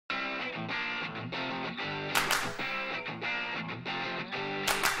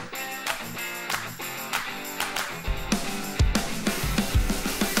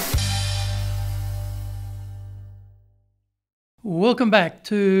Welcome back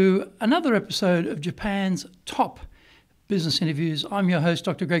to another episode of Japan's Top Business Interviews. I'm your host,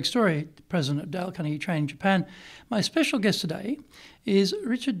 Dr. Greg Story, President of Carnegie Training Japan. My special guest today is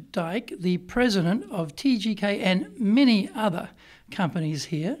Richard Dyck, the President of TGK and many other companies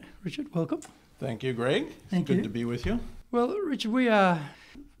here. Richard, welcome. Thank you, Greg. It's good to be with you. Well, Richard, we are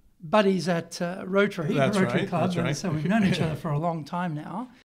buddies at Rotary Club, and so we've known each other for a long time now.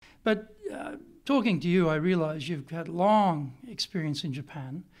 But talking to you, I realise you've had long experience in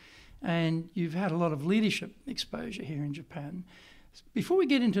Japan and you've had a lot of leadership exposure here in Japan. Before we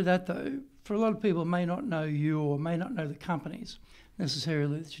get into that, though, for a lot of people may not know you or may not know the companies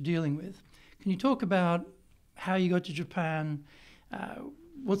necessarily that you're dealing with. Can you talk about how you got to Japan,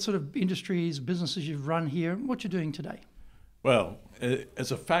 what sort of industries, businesses you've run here, and what you're doing today? Well,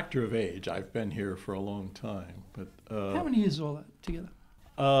 as a factor of age, I've been here for a long time. But how many years all that together?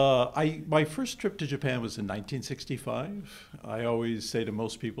 My first trip to Japan was in 1965. I always say to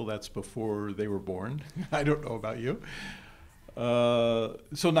most people that's before they were born. I don't know about you. So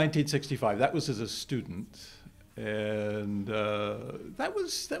 1965, that was as a student. And that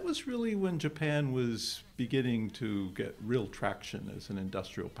was really when Japan was beginning to get real traction as an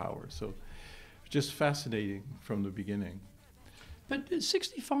industrial power. So just fascinating from the beginning. But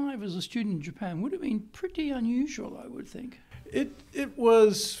 65 as a student in Japan would have been pretty unusual, I would think. It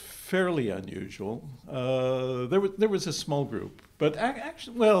was fairly unusual. There was a small group, but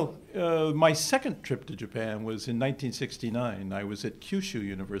actually, my second trip to Japan was in 1969. I was at Kyushu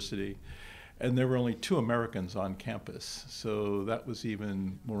University, and there were only 2 Americans on campus, so that was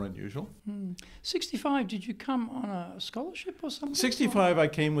even more unusual. 65, did you come on a scholarship or something? 65, I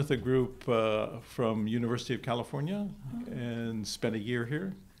came with a group from University of California and spent a year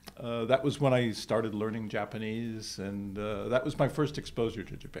here. That was when I started learning Japanese, and that was my first exposure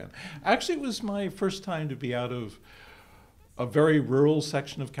to Japan. Actually, it was my first time to be out of a very rural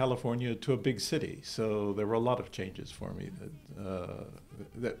section of California to a big city. So there were a lot of changes for me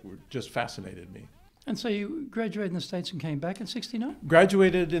that just fascinated me. And so you graduated in the States and came back in 69?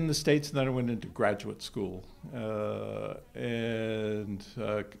 Graduated in the States, and then I went into graduate school. And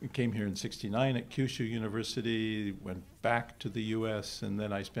came here in 69 at Kyushu University, went back to the US, and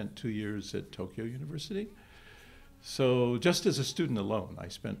then I spent 2 years at Tokyo University. So just as a student alone, I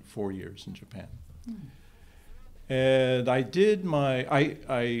spent 4 years in Japan. And I did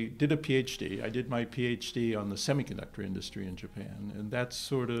I did a PhD. I did my PhD on the semiconductor industry in Japan, and that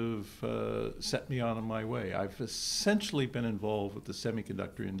sort of set me on my way. I've essentially been involved with the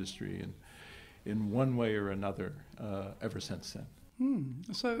semiconductor industry in one way or another ever since then.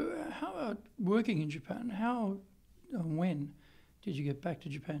 So how about working in Japan? How and when did you get back to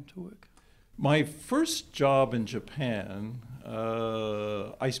Japan to work? My first job in Japan,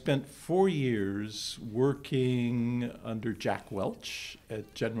 I spent 4 years working under Jack Welch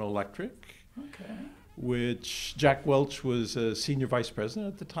at General Electric, which Jack Welch was a senior vice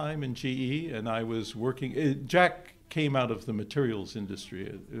president at the time in GE, and I was working. Jack came out of the materials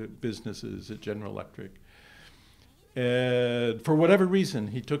industry businesses at General Electric. And for whatever reason,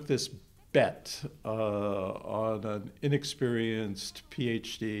 he took this bet on an inexperienced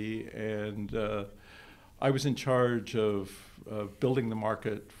PhD, and I was in charge of building the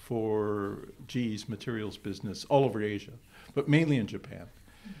market for GE's materials business all over Asia, but mainly in Japan.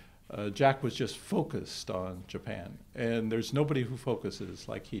 Jack was just focused on Japan, and there's nobody who focuses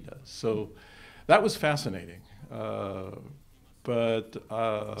like he does. So that was fascinating. So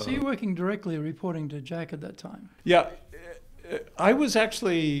you're working directly, reporting to Jack at that time? Yeah. I was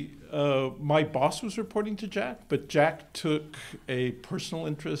actually, my boss was reporting to Jack, but Jack took a personal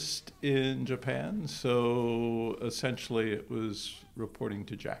interest in Japan, so essentially it was reporting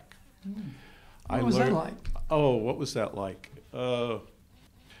to Jack. What was that like? Oh, what was that like?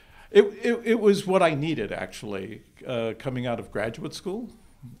 It was what I needed, actually, coming out of graduate school.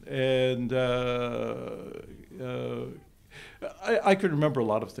 And I could remember a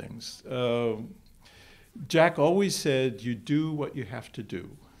lot of things. Jack always said, you do what you have to do.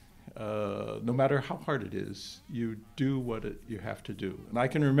 No matter how hard it is, you do what you have to do. And I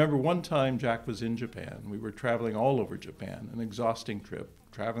can remember one time Jack was in Japan. We were traveling all over Japan, an exhausting trip,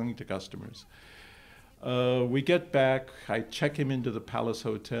 traveling to customers. We get back, I check him into the Palace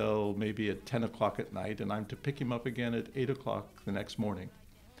Hotel maybe at 10 o'clock at night, and I'm to pick him up again at 8 o'clock the next morning.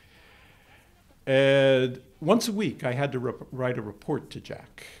 And once a week, I had to write a report to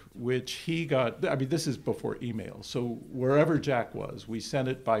Jack, which he got. I mean, this is before email. So wherever Jack was, we sent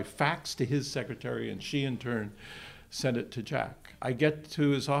it by fax to his secretary, and she in turn sent it to Jack. I get to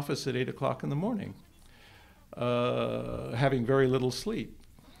his office at 8 o'clock in the morning, having very little sleep.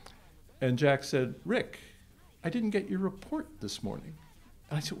 And Jack said, Rick, I didn't get your report this morning.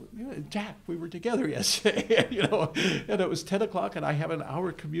 And I said, well, yeah, Jack, we were together yesterday, you know, and it was 10 o'clock and I have an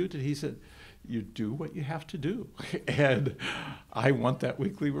hour commute. And he said, you do what you have to do. And I want that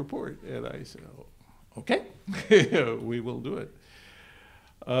weekly report. And I said, oh, okay, we will do it.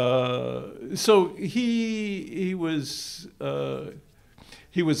 So he was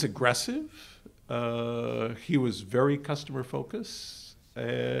aggressive. He was very customer focused,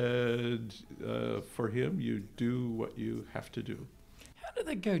 and for him, you do what you have to do. How did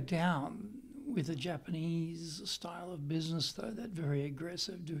that go down with the Japanese style of business, though? That very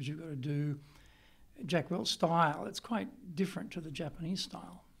aggressive, do what you've got to do. Jack Welch style, it's quite different to the Japanese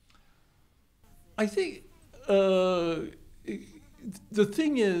style. I think the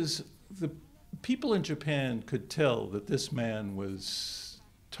thing is, the people in Japan could tell that this man was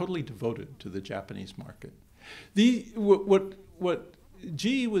totally devoted to the Japanese market. What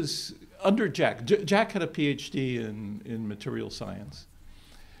GE was under Jack. Jack had a PhD in material science,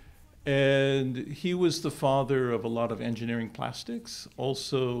 and he was the father of a lot of engineering plastics,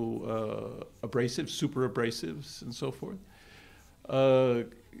 also abrasives, super abrasives, and so forth.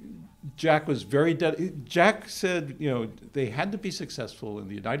 Jack was very Jack said, you know, they had to be successful in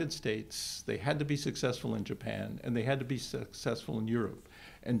the United States, they had to be successful in Japan, and they had to be successful in Europe.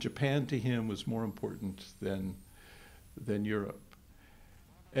 And Japan to him was more important than Europe.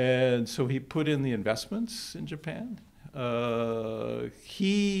 And so he put in the investments in Japan.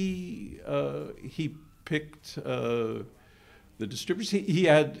 He picked the distributors.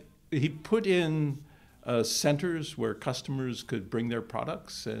 He put in centers where customers could bring their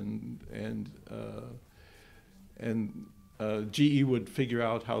products, and GE would figure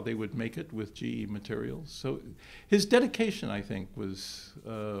out how they would make it with GE materials. So his dedication, I think,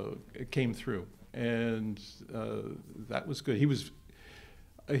 came through, and that was good. He was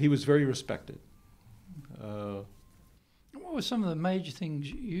very respected. What were some of the major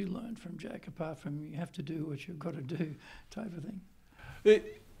things you learned from Jack, apart from you have to do what you've got to do type of thing?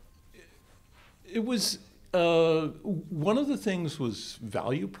 It was, one of the things was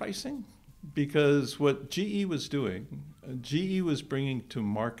value pricing, because what GE was doing, GE was bringing to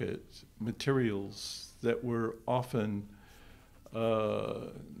market materials that were often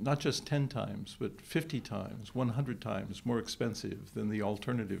not just 10 times, but 50 times, 100 times more expensive than the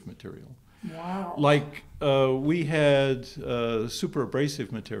alternative material. Wow. Like we had super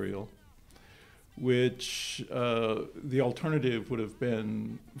abrasive material, which the alternative would have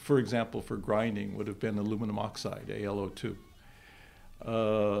been, for example, for grinding, would have been aluminum oxide, AlO2.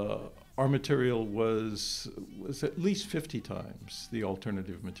 Our material was at least 50 times the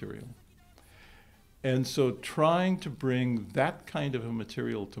alternative material. And so trying to bring that kind of a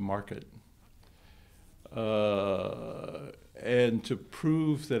material to market and to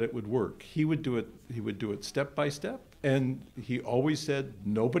prove that it would work, he would do it step by step. And he always said,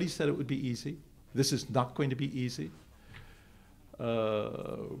 nobody said it would be easy. This is not going to be easy.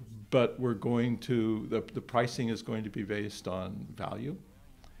 But we're going to, the pricing is going to be based on value.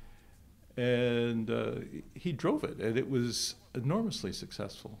 And he drove it, and it was enormously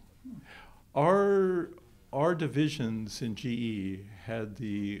successful. Our divisions in GE had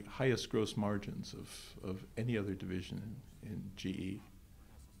the highest gross margins of any other division in GE,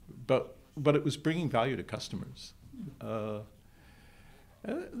 but it was bringing value to customers. That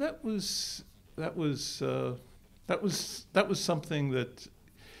was something that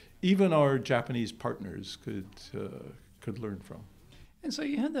even our Japanese partners could learn from. And so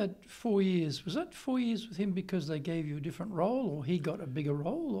you had that 4 years. Was that 4 years with him because they gave you a different role, or he got a bigger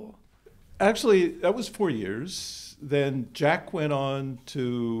role, or? Actually, that was 4 years. Then Jack went on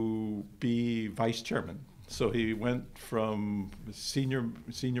to be vice chairman. So he went from senior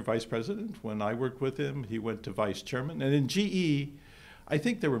vice president. When I worked with him, he went to vice chairman. And in GE, I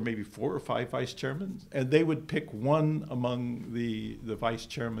think there were maybe 4 or 5 vice chairmen, and they would pick one among the vice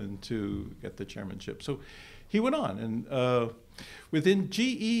chairmen to get the chairmanship. So he went on, and within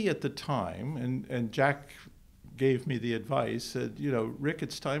GE at the time, and Jack gave me the advice, said, you know, Rick,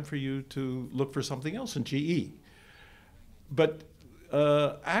 it's time for you to look for something else in GE. But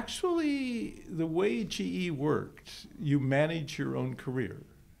actually, the way GE worked, you manage your own career.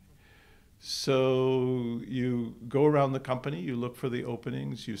 So you go around the company, you look for the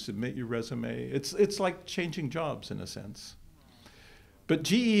openings, you submit your resume. It's like changing jobs in a sense. But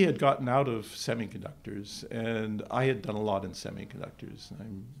GE had gotten out of semiconductors, and I had done a lot in semiconductors.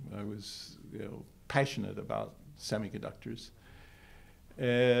 I was, you know, passionate about semiconductors,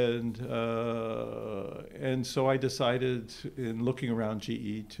 and so I decided, in looking around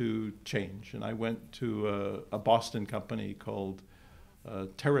GE, to change. And I went to a Boston company called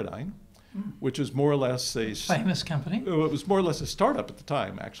Teradyne, which was more or less a famous company. It was more or less a startup at the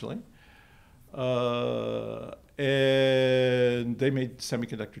time, actually. And they made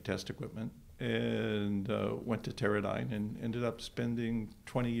semiconductor test equipment, and went to Teradyne and ended up spending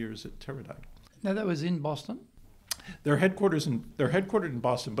 20 years at Teradyne. Now that was in Boston? They're headquartered in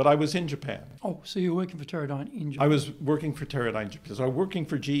Boston, but I was in Japan. Oh, so you were working for Teradyne in Japan? I was working for Teradyne Japan. So I was working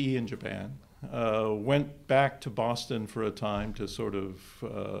for GE in Japan. Went back to Boston for a time to sort of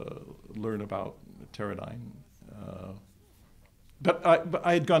learn about Teradyne. But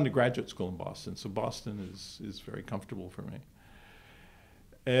I had gone to graduate school in Boston, so Boston is very comfortable for me.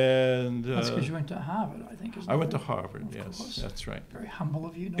 And that's because you went to Harvard, I think. I went to Harvard, yes, that's right. Very humble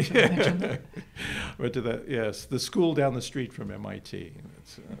of you not to mention that. Went to that, yes, the school down the street from MIT.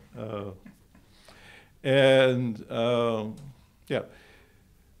 Yeah,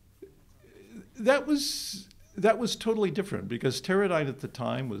 that was totally different because Teradyne at the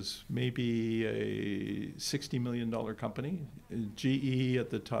time was maybe a $60 million company. GE at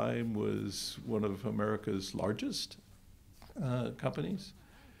the time was one of America's largest companies.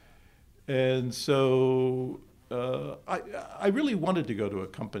 And so I really wanted to go to a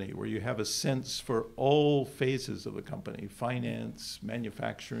company where you have a sense for all phases of the company: finance,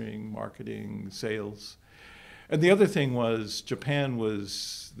 manufacturing, marketing, sales. And the other thing was Japan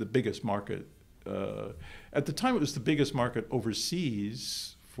was the biggest market. At the time, it was the biggest market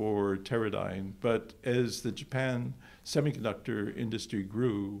overseas for Teradyne. But as the Japan semiconductor industry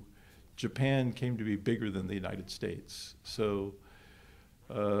grew, Japan came to be bigger than the United States. So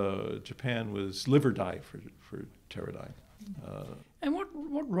Japan was live or die for Teradyne. And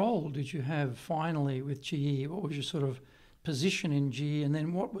what role did you have finally with GE? What was your sort of position in GE, and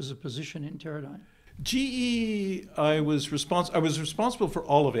then what was the position in Teradyne? GE, I was responsible for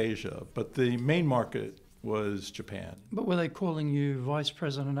all of Asia, but the main market was Japan. But were they calling you Vice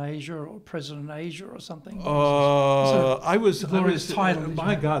President Asia or President Asia or something? I was title.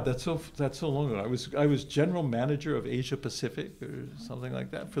 My God, that's so long ago. I was General Manager of Asia Pacific or something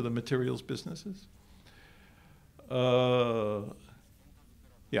like that for the materials businesses. But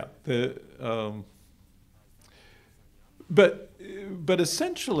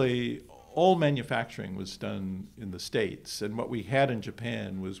essentially, all manufacturing was done in the States, and what we had in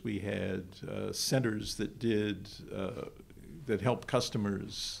Japan was we had centers that helped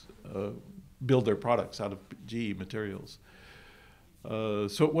customers build their products out of GE materials.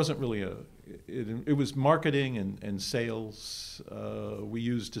 So it wasn't really it was marketing and sales. We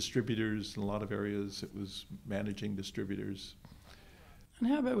used distributors in a lot of areas. It was managing distributors. And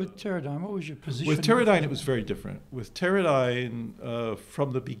how about with Teradyne? What was your position? With Teradyne, it was very different. With Teradyne,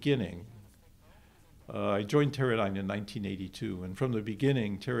 from the beginning, I joined Teradyne in 1982, and from the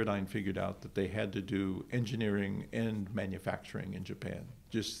beginning, Teradyne figured out that they had to do engineering and manufacturing in Japan.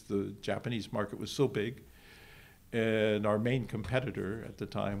 Just the Japanese market was so big, and our main competitor at the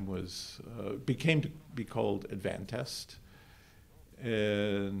time became to be called Advantest,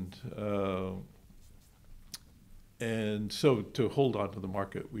 and so to hold on to the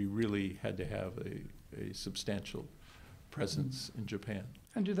market, we really had to have a substantial presence in Japan.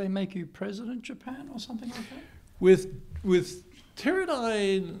 And do they make you President Japan or something like that? With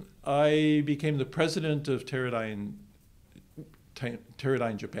Teradyne, I became the president of Teradyne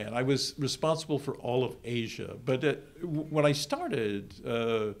Japan. I was responsible for all of Asia, but when I started,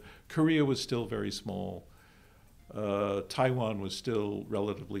 Korea was still very small. Taiwan was still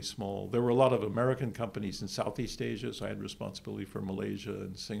relatively small. There were a lot of American companies in Southeast Asia, so I had responsibility for Malaysia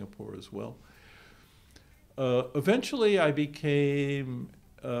and Singapore as well. Eventually, I became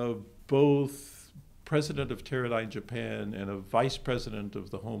both president of Teradyne Japan and a vice president of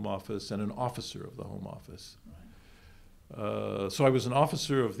the Home Office and an officer of the Home Office. So I was an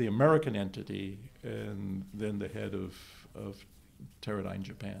officer of the American entity and then the head of Teradyne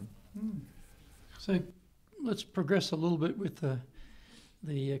Japan. So let's progress a little bit with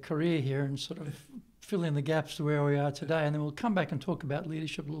the career here and sort of fill in the gaps to where we are today, and then we'll come back and talk about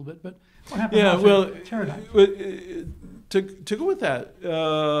leadership a little bit. But what happened after Teradyne? To go with that,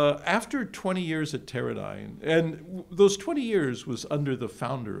 after 20 years at Teradyne, and those 20 years was under the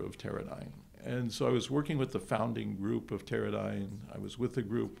founder of Teradyne. And so I was working with the founding group of Teradyne. I was with the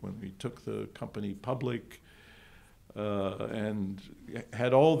group when we took the company public, and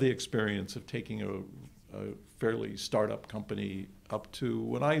had all the experience of taking a fairly startup company up to,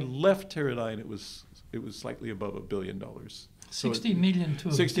 when I left Teradyne, it was slightly above $1 billion. 60 million to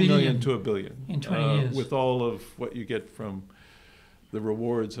a 60 million to $1 billion in 20 years. With all of what you get from the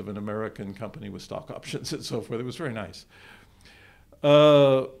rewards of an American company with stock options and so forth. It was very nice.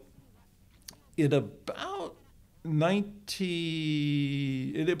 In about in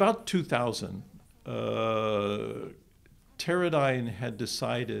about 2000, Teradyne had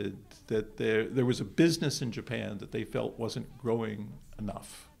decided that there was a business in Japan that they felt wasn't growing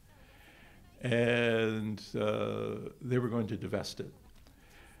enough. And they were going to divest it.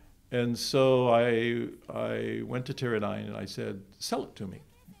 And so I went to Teradyne and I said, sell it to me.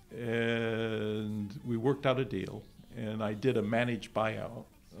 And we worked out a deal. And I did a managed buyout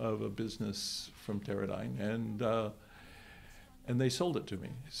of a business from Teradyne. And they sold it to me.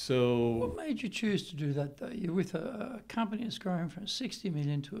 So what made you choose to do that, though? You're with a company that's growing from 60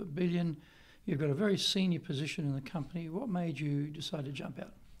 million to $1 billion. You've got a very senior position in the company. What made you decide to jump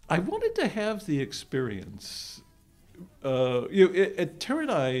out? I wanted to have the experience. At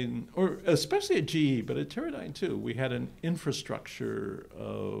Teradyne, or especially at GE, but at Teradyne too, we had an infrastructure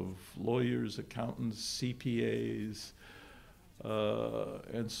of lawyers, accountants, CPAs,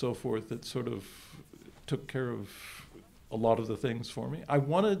 and so forth that sort of took care of a lot of the things for me. I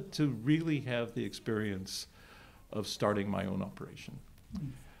wanted to really have the experience of starting my own operation.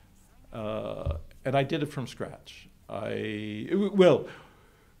 And I did it from scratch.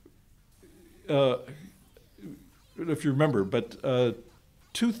 If you remember, but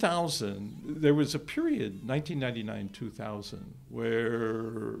 2000, there was a period, 1999-2000,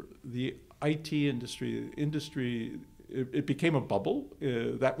 where the IT industry, it became a bubble.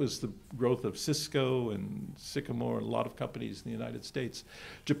 That was the growth of Cisco and Sycamore and a lot of companies in the United States.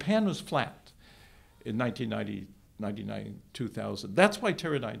 Japan was flat in 1999-2000. That's why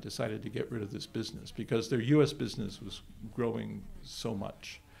Teradyne decided to get rid of this business, because their US business was growing so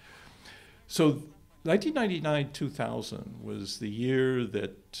much. So 1999-2000 was the year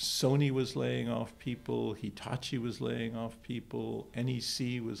that Sony was laying off people, Hitachi was laying off people,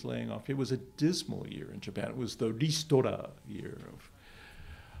 NEC was laying off. It was a dismal year in Japan. It was the Ristora year.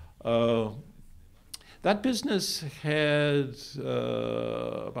 That business had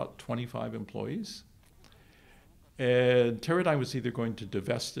about 25 employees, and Teradyne was either going to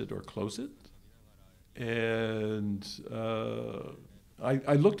divest it or close it. And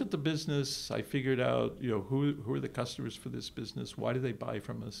I looked at the business. I figured out, who are the customers for this business? Why do they buy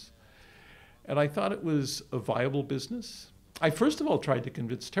from us? And I thought it was a viable business. I first of all tried to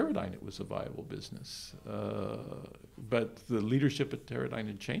convince Teradyne it was a viable business, but the leadership at Teradyne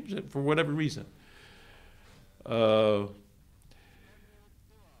had changed it for whatever reason. And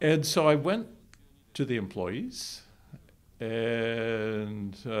so I went to the employees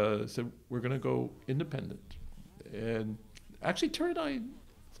and said, we're going to go independent. And actually, Teradyne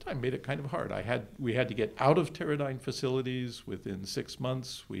made it kind of hard. We had to get out of Teradyne facilities within 6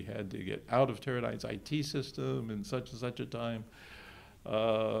 months. We had to get out of Teradyne's IT system in such and such a time.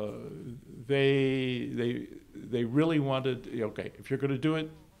 They really wanted, okay, if you're going to do it,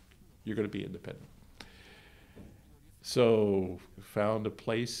 you're going to be independent. So found a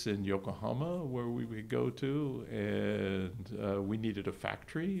place in Yokohama where we would go to, and we needed a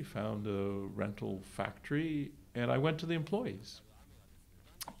factory, found a rental factory, and I went to the employees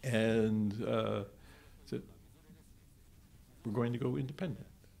and said, we're going to go independent.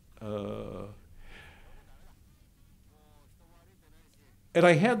 And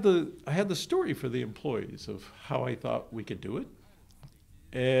I had the story for the employees of how I thought we could do it.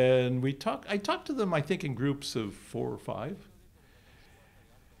 And I talked to them, I think, in groups of 4 or 5.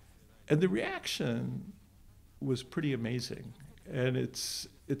 And the reaction was pretty amazing. And it's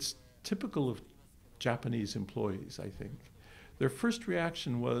typical of Japanese employees, I think. Their first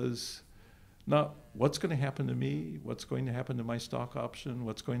reaction was not what's going to happen to me, what's going to happen to my stock option,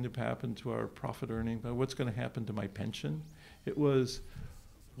 what's going to happen to our profit earning, but what's going to happen to my pension. It was,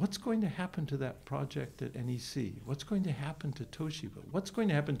 what's going to happen to that project at NEC? What's going to happen to Toshiba? What's going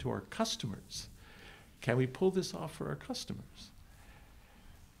to happen to our customers? Can we pull this off for our customers?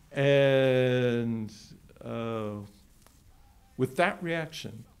 And with that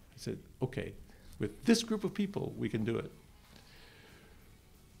reaction, I said, okay, with this group of people, we can do it.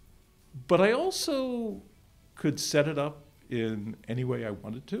 But I also could set it up in any way I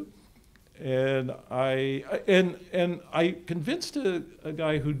wanted to. And I convinced a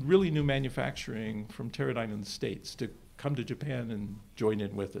guy who really knew manufacturing from Teradyne in the States to come to Japan and join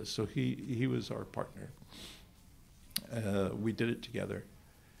in with us. So he was our partner. We did it together.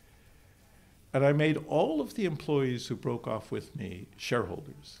 And I made all of the employees who broke off with me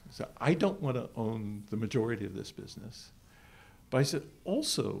shareholders. So I don't want to own the majority of this business. But I said,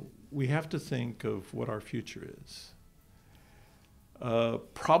 also, we have to think of what our future is.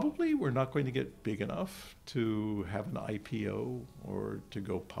 Probably we're not going to get big enough to have an IPO or to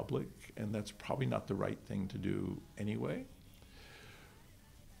go public, and that's probably not the right thing to do anyway.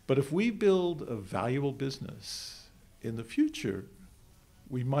 But if we build a valuable business in the future,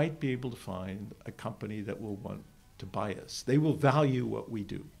 we might be able to find a company that will want to buy us. They will value what we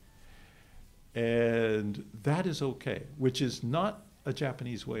do. And that is okay, which is not a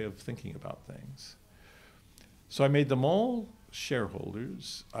Japanese way of thinking about things. So I made them all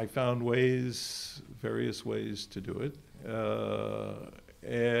shareholders. I found various ways to do it.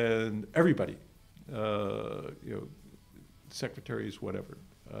 And everybody, secretaries, whatever,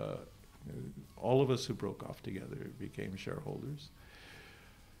 all of us who broke off together became shareholders.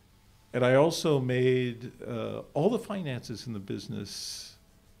 And I also made all the finances in the business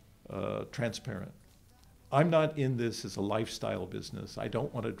transparent. I'm not in this as a lifestyle business. I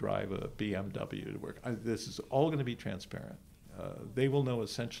don't want to drive a BMW to work. This is all going to be transparent. They will know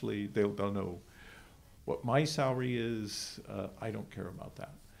essentially, they'll know what my salary is. I don't care about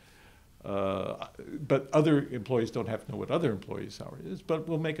that. But other employees don't have to know what other employees' salary is, but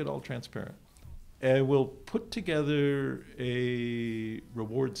we'll make it all transparent. And we'll put together a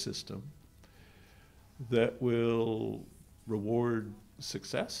reward system that will reward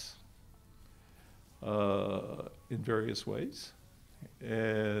success in various ways,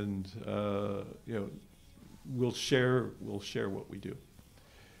 and we'll share what we do.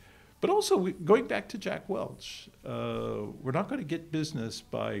 But also, going back to Jack Welch, we're not going to get business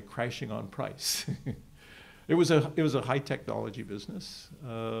by crashing on price. It was a high technology business.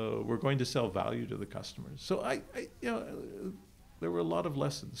 We're going to sell value to the customers. So there were a lot of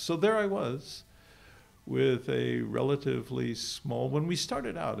lessons. So there I was, with a relatively small. When we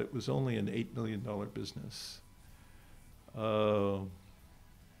started out, it was only an $8 million business.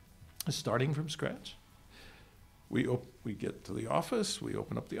 Starting from scratch. We get to the office, we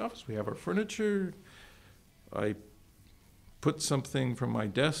open up the office, we have our furniture. I put something from my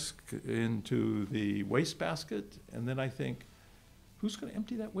desk into the wastebasket, and then I think, who's going to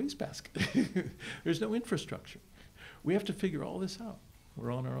empty that wastebasket? There's no infrastructure. We have to figure all this out.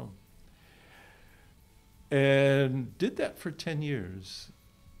 We're on our own. And did that for 10 years,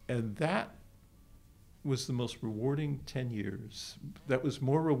 and that was the most rewarding 10 years. That was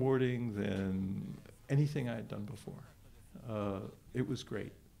more rewarding than anything I had done before. It was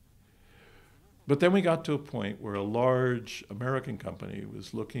great. But then we got to a point where a large American company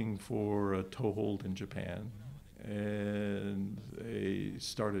was looking for a toehold in Japan, and they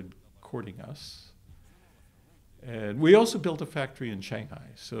started courting us. And we also built a factory in Shanghai.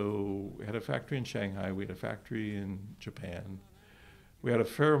 So we had a factory in Shanghai, we had a factory in Japan. We had a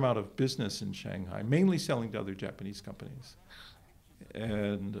fair amount of business in Shanghai, mainly selling to other Japanese companies.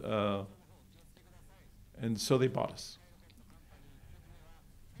 And so they bought us.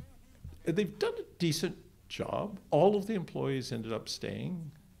 And they've done a decent job. All of the employees ended up staying.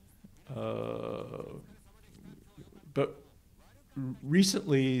 But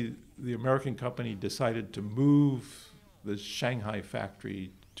recently, the American company decided to move the Shanghai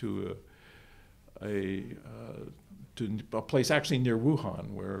factory to a place actually near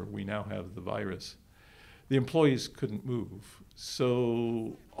Wuhan, where we now have the virus. The employees couldn't move.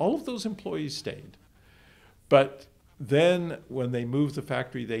 So all of those employees stayed. But then when they moved the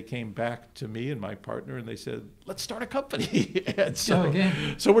factory, they came back to me and my partner, and they said, let's start a company. And so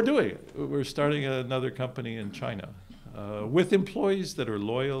we're doing it. We're starting another company in China with employees that are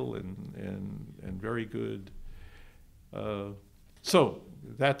loyal and very good. So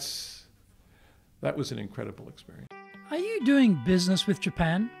that was an incredible experience. Are you doing business with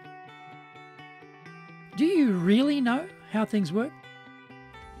Japan? Do you really know how things work?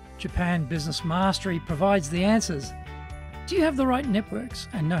 Japan Business Mastery provides the answers. Do you have the right networks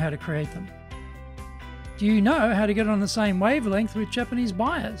and know how to create them? Do you know how to get on the same wavelength with Japanese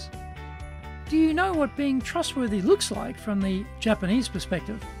buyers? Do you know what being trustworthy looks like from the Japanese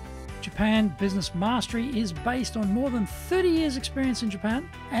perspective? Japan Business Mastery is based on more than 30 years' experience in Japan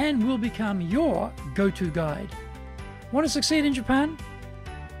and will become your go-to guide. Want to succeed in Japan?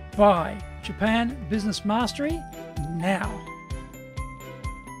 Buy Japan Business Mastery now.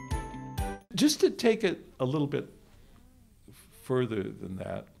 Just to take it a little bit further than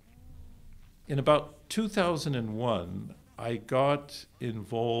that, in about 2001, I got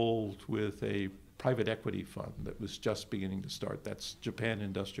involved with a private equity fund that was just beginning to start. That's Japan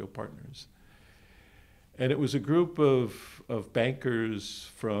Industrial Partners. And it was a group of bankers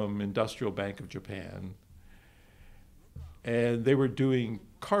from Industrial Bank of Japan. And they were doing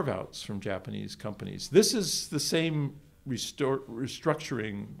carve-outs from Japanese companies. This is the same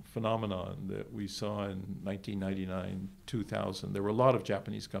restructuring phenomenon that we saw in 1999, 2000. There were a lot of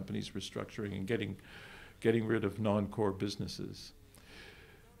Japanese companies restructuring and getting rid of non-core businesses.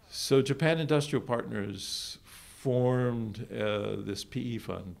 So Japan Industrial Partners formed this PE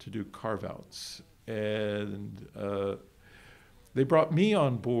fund to do carve-outs. And they brought me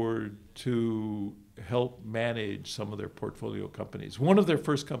on board to help manage some of their portfolio companies. One of their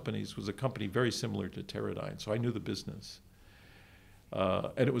first companies was a company very similar to Teradyne, so I knew the business.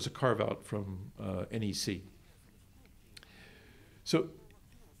 And it was a carve-out from NEC. So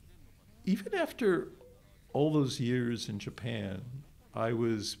even after all those years in Japan, I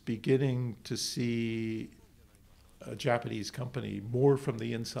was beginning to see a Japanese company more from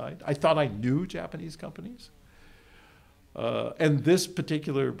the inside. I thought I knew Japanese companies. And this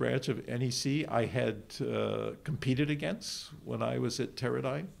particular branch of NEC I had competed against when I was at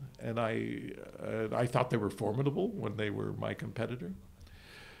Teradyne, and I thought they were formidable when they were my competitor.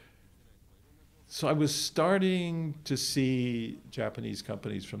 So I was starting to see Japanese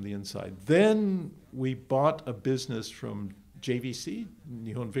companies from the inside. Then we bought a business from JVC,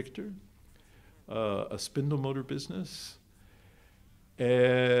 Nihon Victor, a spindle motor business.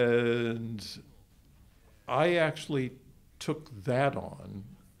 And I actually took that on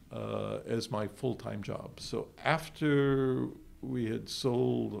as my full-time job. So after we had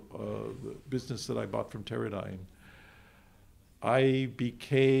sold the business that I bought from Teradyne,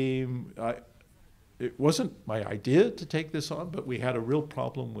 it wasn't my idea to take this on, but we had a real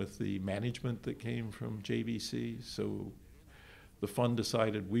problem with the management that came from JVC. So the fund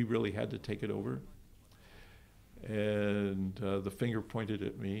decided we really had to take it over. And the finger pointed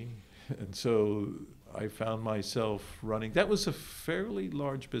at me. And so I found myself running. That was a fairly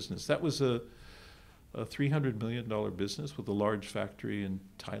large business. That was a $300 million business with a large factory in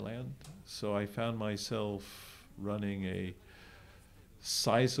Thailand. So I found myself running a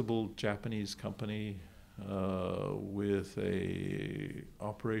sizable Japanese company with a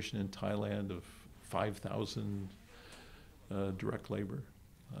operation in Thailand of 5,000 direct labor.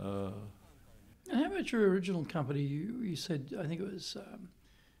 And how about your original company? You said, I think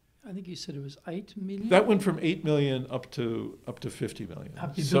you said it was 8 million. That went from 8 million up to 50 million.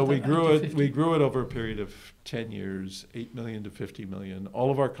 So we grew it over a period of 10 years, 8 million to 50 million. All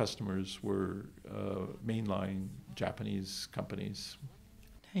of our customers were mainline Japanese companies.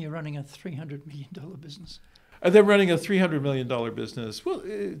 Now you're running a $300 million business. And they're running a $300 million business. Well,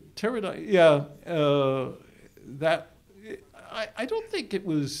 Teradyne, yeah, I don't think it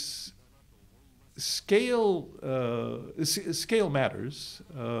was scale. Scale matters,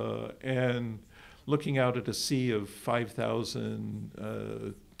 and looking out at a sea of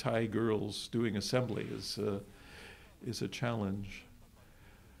 5,000 Thai girls doing assembly is a challenge.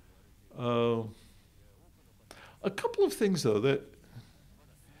 A couple of things, though, that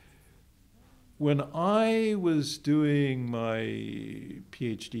when I was doing my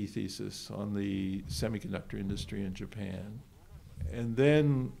PhD thesis on the semiconductor industry in Japan, and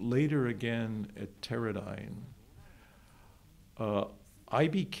then later again at Teradyne, I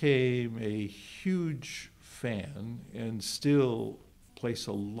became a huge fan and still place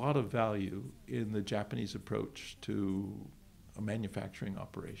a lot of value in the Japanese approach to a manufacturing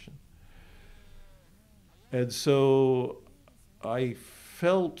operation. And so I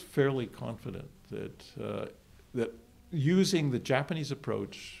felt fairly confident that using the Japanese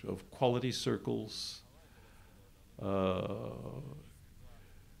approach of quality circles,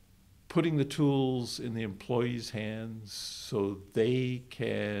 putting the tools in the employees' hands so they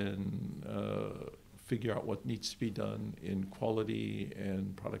can figure out what needs to be done in quality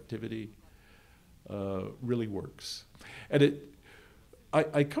and productivity really works. And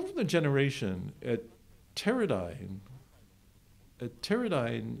I come from the generation at Teradyne,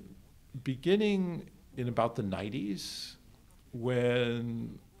 beginning in about the 90s,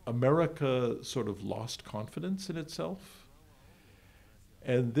 when America sort of lost confidence in itself.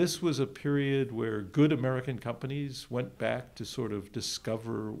 And this was a period where good American companies went back to sort of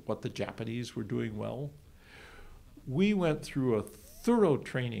discover what the Japanese were doing well. We went through a thorough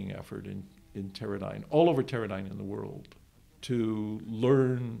training effort in Teradyne, all over Teradyne in the world, to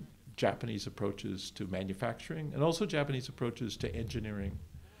learn Japanese approaches to manufacturing and also Japanese approaches to engineering.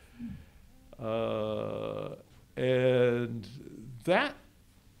 And that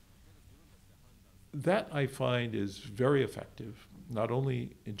I find is very effective, not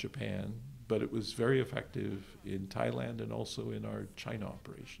only in Japan, but it was very effective in Thailand and also in our China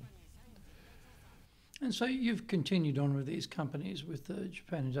operation. And so you've continued on with these companies with the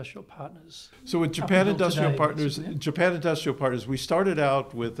Japan Industrial Partners. So with Japan Industrial Partners, we started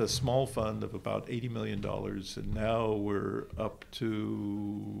out with a small fund of about $80 million, and now we're up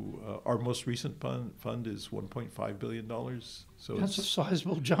to our most recent fund is $1.5 billion. So that's a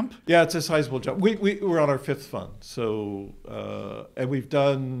sizable jump. Yeah, it's a sizable jump. We're on our fifth fund, so and we've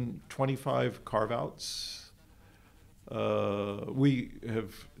done 25 carve-outs. We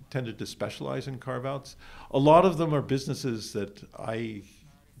have tended to specialize in carve-outs. A lot of them are businesses that I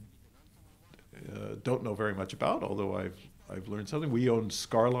don't know very much about, although I've learned something. We owned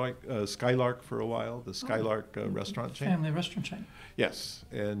Skylark for a while, the Skylark restaurant chain. Family restaurant chain. Yes,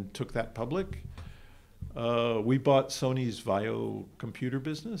 and took that public. We bought Sony's Vio computer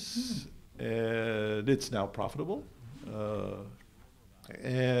business, and it's now profitable.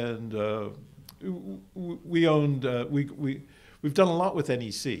 We owned, we've done a lot with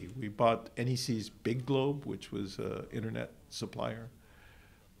NEC. We bought NEC's Big Globe, which was an internet supplier.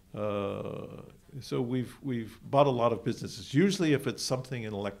 So we've bought a lot of businesses. Usually if it's something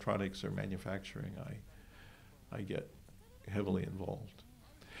in electronics or manufacturing, I get heavily involved.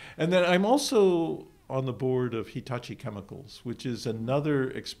 And then I'm also on the board of Hitachi Chemicals, which is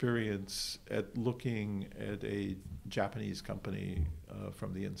another experience at looking at a Japanese company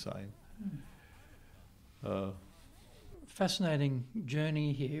from the inside. Fascinating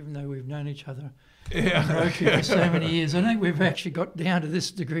journey here, even though we've known each other Rotary for so many years. I think we've actually got down to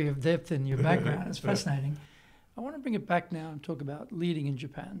this degree of depth in your background. It's fascinating. I want to bring it back now and talk about leading in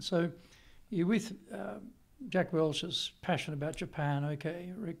Japan. So you're with Jack Welch is passionate about Japan.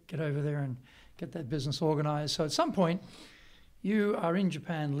 Okay, Rick, get over there and get that business organized. So at some point, you are in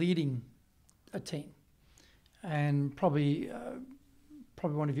Japan leading a team, and probably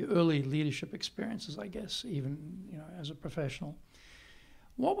one of your early leadership experiences, I guess, even as a professional.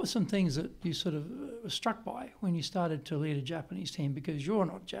 What were some things that you sort of were struck by when you started to lead a Japanese team? Because you're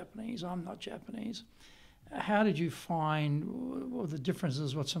not Japanese, I'm not Japanese. How did you find what were the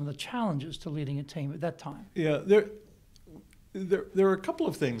differences, what some of the challenges to leading a team at that time? Yeah, there are a couple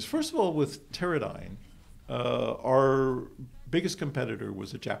of things. First of all, with Teradyne, our biggest competitor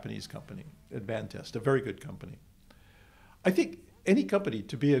was a Japanese company, Advantest, a very good company. I think any company,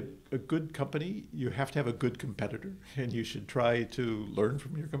 to be a good company, you have to have a good competitor, and you should try to learn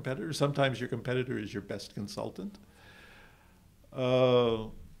from your competitor. Sometimes your competitor is your best consultant.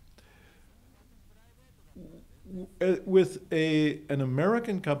 With an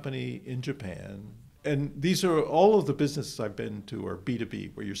American company in Japan, and these are all of the businesses I've been to are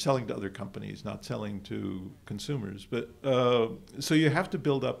B2B, where you're selling to other companies, not selling to consumers. But so you have to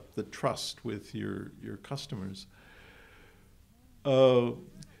build up the trust with your customers. The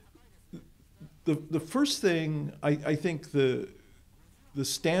first thing, I think the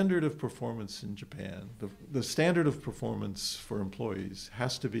standard of performance in Japan, the standard of performance for employees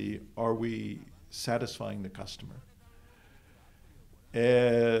has to be, are we satisfying the customer?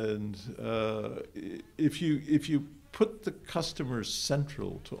 And if you put the customer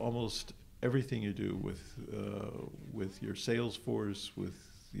central to almost everything you do with your sales force, with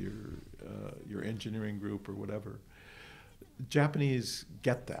your engineering group or whatever, Japanese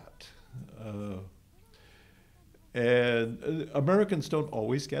get that. And Americans don't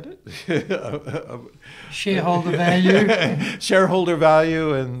always get it. Shareholder value. Shareholder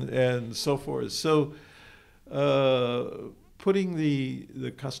value and so forth. So putting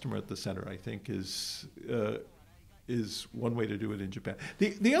the customer at the center, I think, is one way to do it in Japan.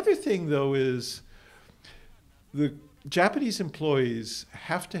 The other thing, though, is the Japanese employees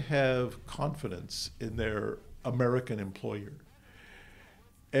have to have confidence in their American employer.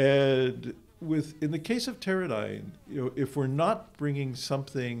 And in the case of Teradyne, if we're not bringing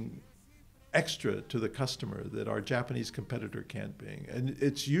something extra to the customer that our Japanese competitor can't bring, and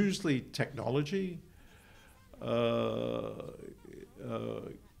it's usually technology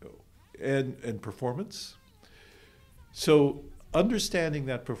and performance. So understanding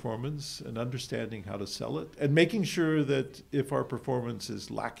that performance and understanding how to sell it, and making sure that if our performance is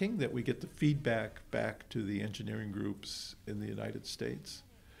lacking, that we get the feedback back to the engineering groups in the United States.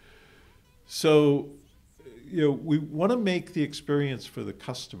 So, we want to make the experience for the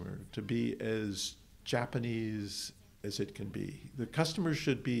customer to be as Japanese as it can be. The customer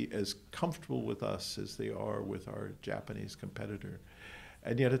should be as comfortable with us as they are with our Japanese competitor.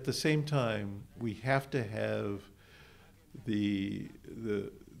 And yet at the same time, we have to have the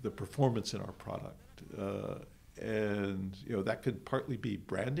performance in our product. And that could partly be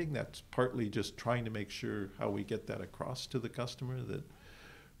branding. That's partly just trying to make sure how we get that across to the customer, that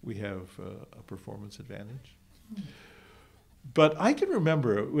we have a performance advantage. But I can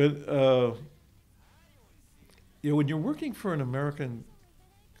remember when you're working for an American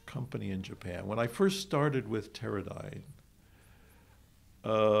company in Japan, when I first started with Teradyne,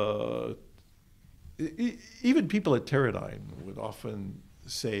 even people at Teradyne would often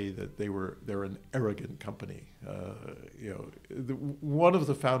say that they're an arrogant company. One of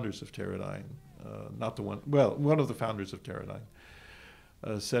the founders of Teradyne, one of the founders of Teradyne,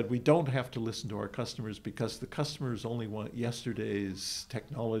 said we don't have to listen to our customers because the customers only want yesterday's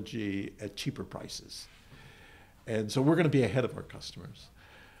technology at cheaper prices. And so we're going to be ahead of our customers.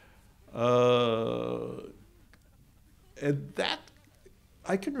 And that,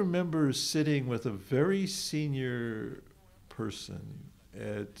 I can remember sitting with a very senior person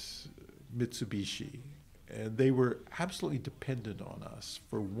at Mitsubishi, and they were absolutely dependent on us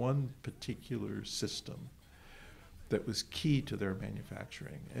for one particular system that was key to their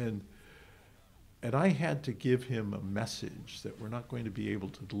manufacturing. And I had to give him a message that we're not going to be able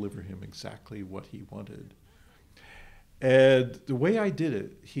to deliver him exactly what he wanted. And the way I did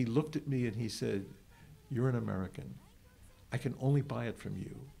it, he looked at me and he said, "You're an American. I can only buy it from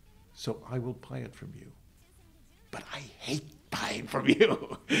you, so I will buy it from you. But I hate buying from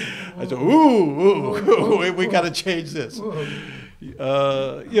you." I said, ooh, we got to change this. You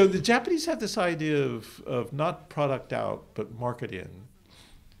know, the Japanese have this idea of not product out, but market in.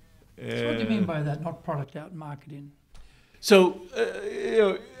 So what do you mean by that, not product out, market in? So, you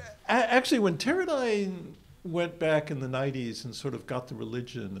know, actually when Teradyne went back in the 90s and sort of got the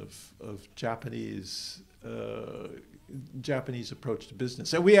religion of Japanese approach to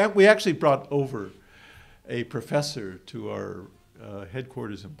business, and we actually brought over a professor to our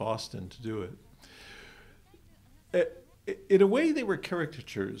headquarters in Boston to do it. In a way, they were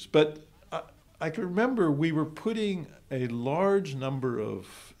caricatures, but I can remember we were putting a large number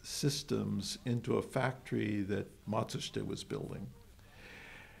of systems into a factory that Matsushita was building.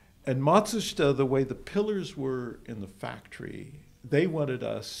 And Matsushita, the way the pillars were in the factory, they wanted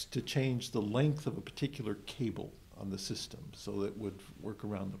us to change the length of a particular cable on the system so that it would work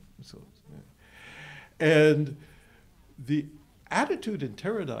around them. So, yeah. And the attitude in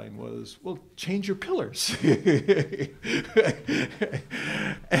Teradyne was, well, change your pillars.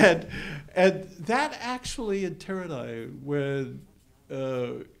 and that actually in Teradyne, when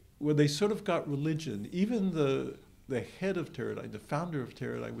they sort of got religion, even the head of Teradyne, the founder of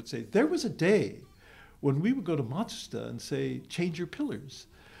Teradyne, would say, there was a day when we would go to Matsushita and say, change your pillars.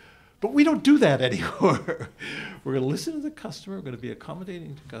 But we don't do that anymore. We're going to listen to the customer. We're going to be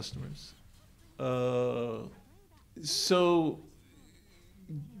accommodating to customers. So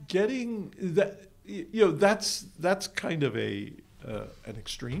getting that, you know, that's kind of an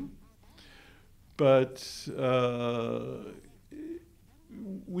extreme. But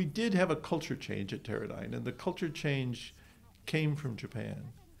we did have a culture change at Teradyne, and the culture change came from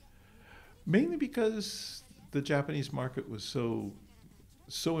Japan, mainly because the Japanese market was so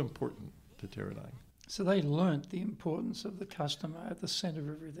important to Teradyne. So they learnt the importance of the customer at the center of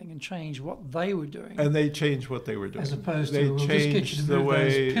everything and changed what they were doing. And they changed what they were doing. As opposed they to, we'll just get you to move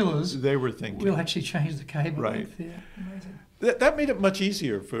those pillars. They were thinking. We'll actually change the cable right. length. Yeah, amazing. That made it much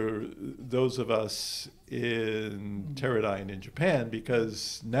easier for those of us in Teradyne in Japan,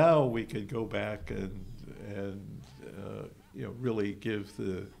 because now we could go back and you know, really give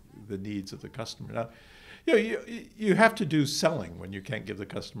the needs of the customer. Now, you know, you have to do selling when you can't give the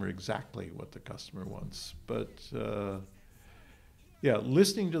customer exactly what the customer wants. But yeah,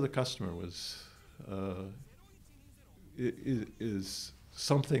 listening to the customer is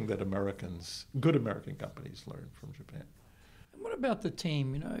something that good American companies learn from Japan. What about the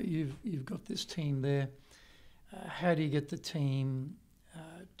team? You know, you've got this team there. How do you get the team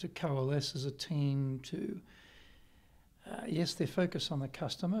to coalesce as a team to? Yes, they're focused on the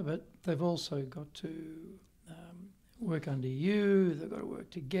customer, but they've also got to work under you. They've got to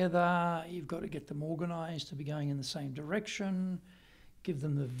work together. You've got to get them organised to be going in the same direction. Give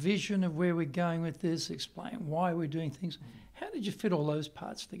them the vision of where we're going with this. Explain why we're doing things. How did you fit all those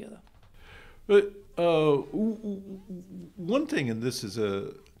parts together? But one thing, and this is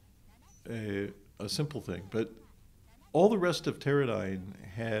a simple thing, but all the rest of Teradyne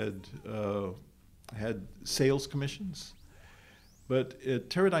had sales commissions. But at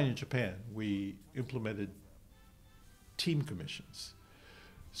Teradyne in Japan, we implemented team commissions.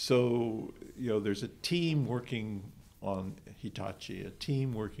 So, you know, there's a team working on Hitachi, a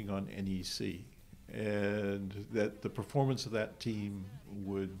team working on NEC, and that the performance of that team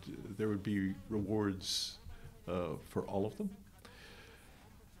there would be rewards for all of them.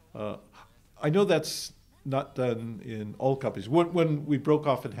 I know that's not done in all companies. When we broke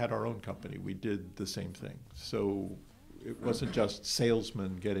off and had our own company, we did the same thing. So it wasn't just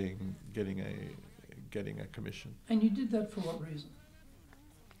salesmen getting a commission. And you did that for what reason?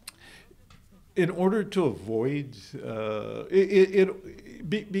 In order to avoid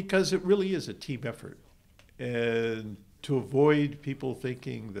because it really is a team effort, and to avoid people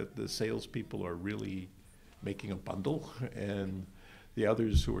thinking that the salespeople are really making a bundle and the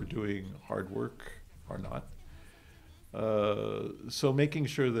others who are doing hard work are not. So making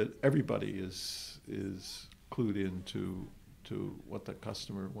sure that everybody is clued into what the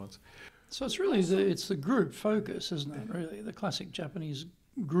customer wants. So it's really it's the group focus, isn't it? Really, the classic Japanese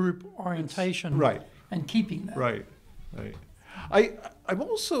group orientation, right? And keeping that. Right. I'm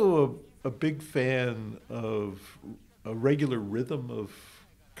also a big fan of a regular rhythm of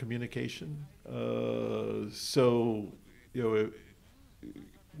communication. So,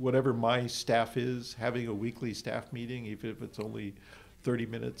 whatever my staff is, having a weekly staff meeting, even if it's only 30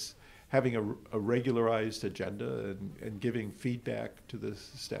 minutes, having a regularized agenda and giving feedback to the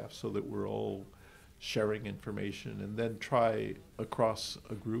staff so that we're all sharing information, and then try across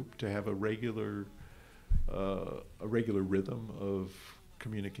a group to have a regular rhythm of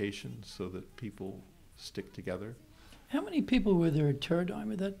communication so that people stick together. How many people were there at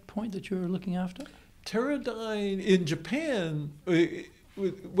Teradyne at that point that you were looking after? Teradyne in Japan,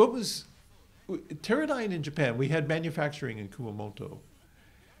 Teradyne in Japan, we had manufacturing in Kumamoto.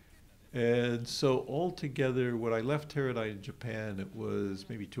 And so altogether, when I left Teradyne in Japan, it was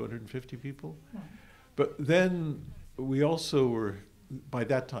maybe 250 people. Right. But then we also were, by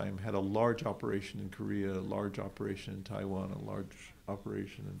that time, had a large operation in Korea, a large operation in Taiwan, a large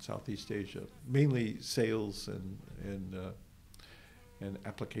operation in Southeast Asia, mainly sales and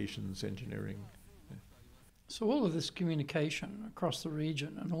applications engineering. So all of this communication across the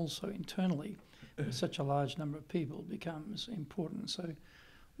region and also internally with such a large number of people becomes important. So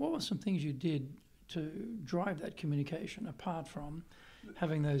what were some things you did to drive that communication apart from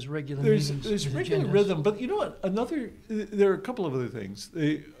having those regular meetings? There's regular rhythm, but you know what? There are a couple of other things.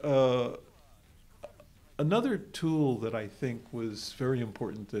 Another tool that I think was very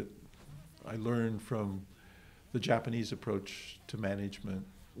important that I learned from the Japanese approach to management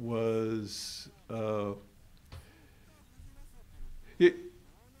was to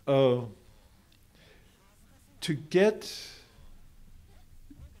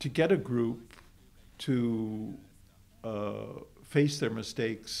get a group to face their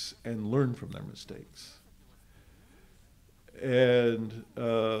mistakes and learn from their mistakes. And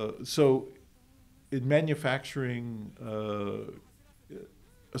so in manufacturing,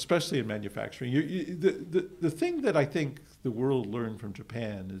 especially in manufacturing, the thing that I think the world learned from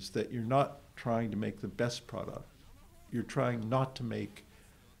Japan is that you're not trying to make the best product. You're trying not to make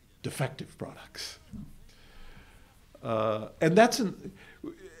defective products. And that's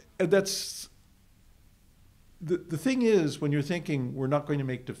the thing is, when you're thinking we're not going to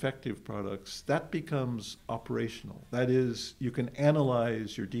make defective products, that becomes operational. That is, you can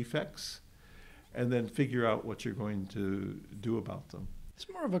analyze your defects and then figure out what you're going to do about them. It's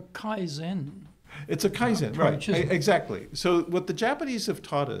more of a Kaizen. It's a Kaizen, right? Exactly. So what the Japanese have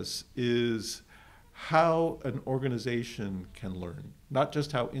taught us is how an organization can learn, not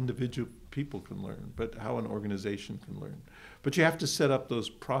just how individual people can learn, but how an organization can learn. But you have to set up those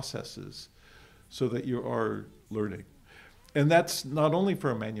processes so that you are learning. And that's not only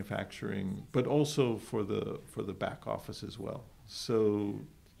for manufacturing, but also for the back office as well. So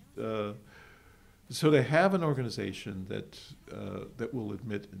to have an organization that will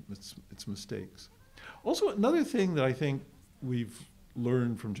admit its mistakes. Also, another thing that I think we've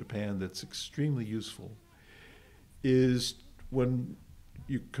learned from Japan that's extremely useful is when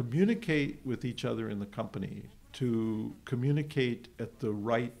you communicate with each other in the company, to communicate at the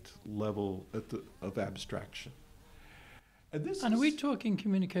right level of abstraction. And are we talking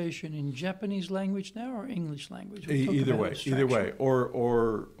communication in Japanese language now or English language? Either way,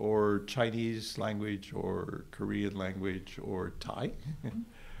 or Chinese language or Korean language or Thai.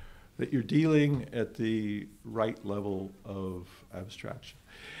 That you're dealing at the right level of abstraction.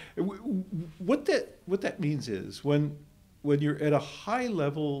 What that means is when you're at a high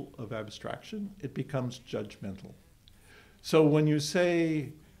level of abstraction, it becomes judgmental. So when you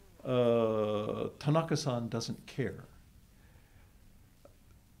say, Tanaka-san doesn't care,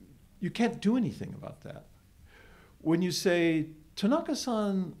 you can't do anything about that. When you say,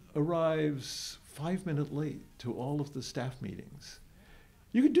 Tanaka-san arrives 5 minutes late to all of the staff meetings,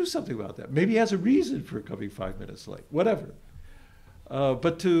 you can do something about that. Maybe he has a reason for coming 5 minutes late, whatever.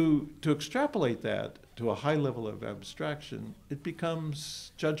 But to extrapolate that to a high level of abstraction, it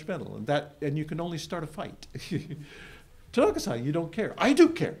becomes judgmental, and you can only start a fight. Tanaka-san, you don't care. I do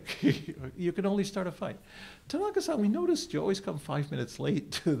care. You can only start a fight. Tanaka-san, we noticed you always come 5 minutes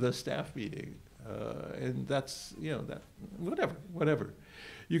late to the staff meeting, and that's that whatever.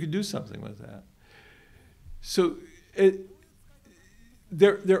 You can do something with that. So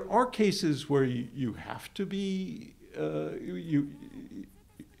there are cases where you have to be at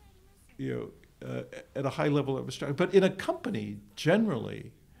a high level of abstraction, but in a company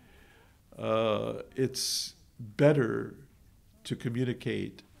generally, it's better to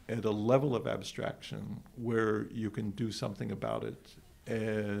communicate at a level of abstraction where you can do something about it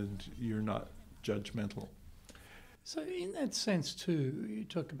and you're not judgmental. So in that sense too, you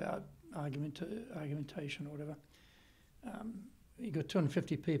talk about argumentation or whatever. You've got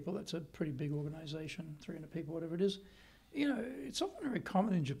 250 people, that's a pretty big organization, 300 people, whatever it is. You know, it's often very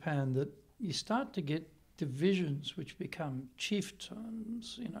common in Japan that you start to get divisions which become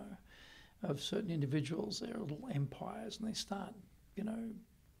chiefdoms, you know, of certain individuals. They're little empires and they start, you know,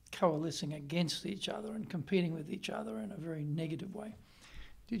 coalescing against each other and competing with each other in a very negative way.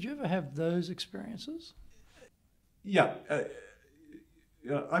 Did you ever have those experiences? Yeah.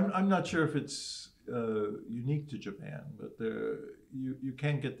 I'm not sure if it's unique to Japan, but you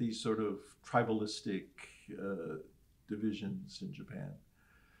can get these sort of tribalistic divisions in Japan.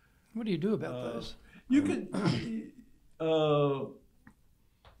 What do you do about those? You could,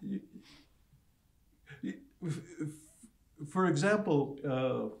 for example,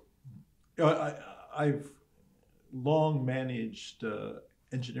 I've long managed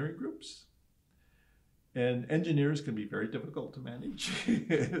engineering groups. And engineers can be very difficult to manage.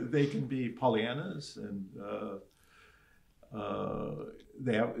 They can be Pollyannas, and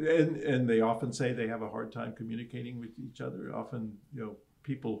they often say they have a hard time communicating with each other. Often, you know,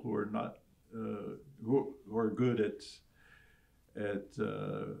 people who are not who are good at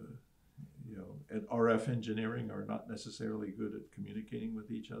you know, at RF engineering are not necessarily good at communicating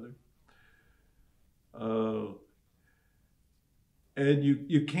with each other. And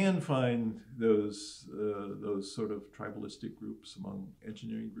you can find those sort of tribalistic groups among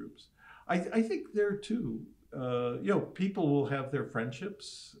engineering groups. I think there too, you know, people will have their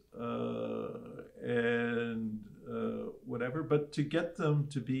friendships and whatever, but to get them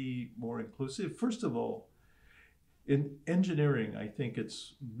to be more inclusive, first of all, in engineering, I think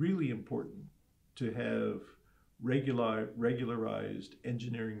it's really important to have regularized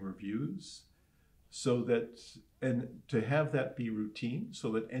engineering reviews, so that, and to have that be routine,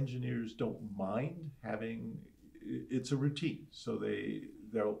 so that engineers don't mind having, it's a routine, so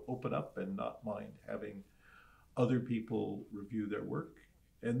they'll open up and not mind having other people review their work,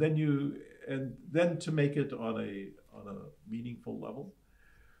 and then to make it on a meaningful level.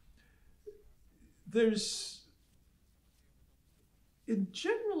 There's, in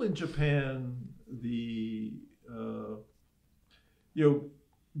general in Japan, the you know,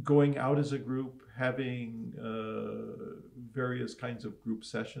 going out as a group, having various kinds of group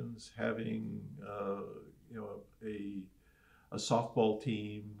sessions, having you know, a softball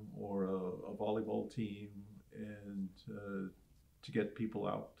team or a volleyball team, and to get people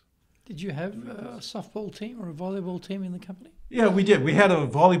out. Did you have a softball team or a volleyball team in the company? Yeah, we did. We had a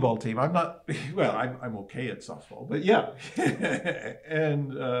volleyball team. I'm not, well, I'm okay at softball, but yeah.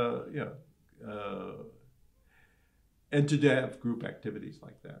 And yeah. And to have group activities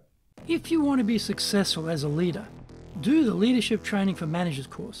like that. If you want to be successful as a leader, do the Leadership Training for Managers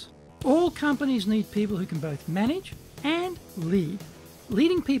course. All companies need people who can both manage and lead.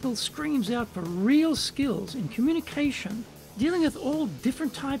 Leading people screams out for real skills in communication, dealing with all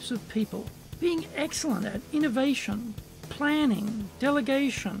different types of people, being excellent at innovation, planning,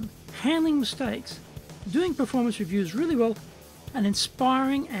 delegation, handling mistakes, doing performance reviews really well, and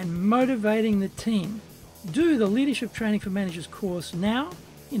inspiring and motivating the team. Do the Leadership Training for Managers course now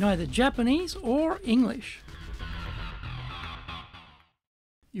in either Japanese or English.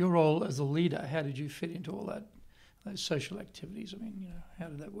 Your role as a leader, how did you fit into all that, those social activities? I mean, you know, how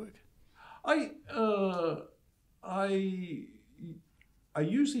did that work? I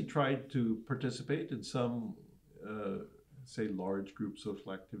usually tried to participate in some, say, large group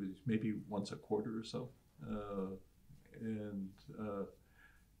social activities, maybe once a quarter or so. And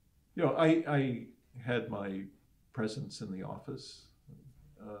you know, I had my presence in the office.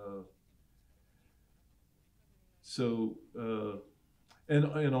 So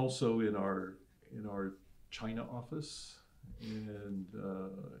and also in our China office, and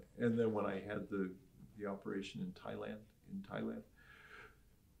then when I had the operation in Thailand.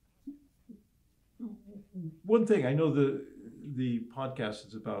 One thing, I know the podcast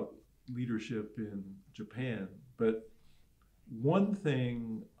is about leadership in Japan, but one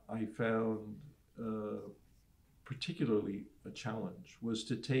thing I found particularly a challenge was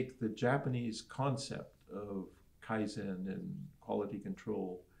to take the Japanese concept of Kaizen and quality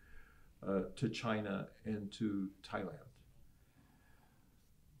control to China and to Thailand.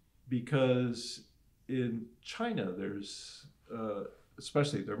 Because in China, there's,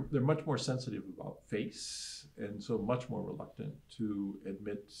 especially, they're much more sensitive about face, and so much more reluctant to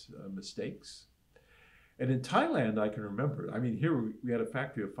admit mistakes. And in Thailand, I can remember, I mean, here we had a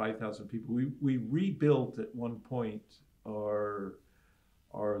factory of 5,000 people. We rebuilt at one point our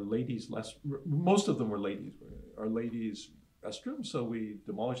ladies' most of them were ladies, our ladies' restroom. So we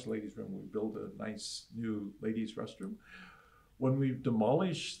demolished the ladies' room. We built a nice new ladies' restroom. When we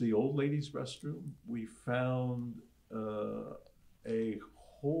demolished the old ladies' restroom, we found a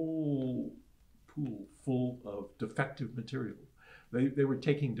whole pool full of defective material. They were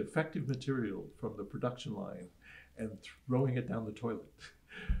taking defective material from the production line and throwing it down the toilet.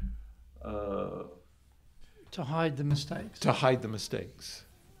 To hide the mistakes. To hide the mistakes,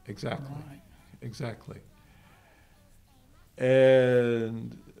 exactly. Right. Exactly.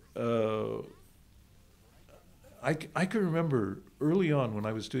 And I can remember early on when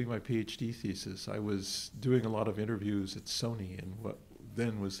I was doing my PhD thesis, I was doing a lot of interviews at Sony in what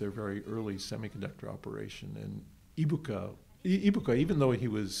then was their very early semiconductor operation. And Ibuka, even though he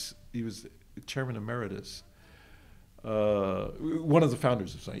was chairman emeritus, one of the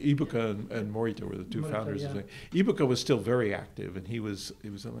founders of Sony, Ibuka and Morita were the two founders of Sony. Ibuka was still very active, and he was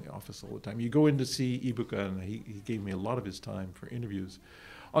in the office all the time. You go in to see Ibuka, and he gave me a lot of his time for interviews.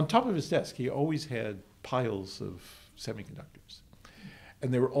 On top of his desk, he always had piles of semiconductors,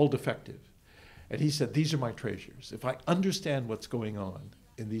 and they were all defective. And he said, "These are my treasures. If I understand what's going on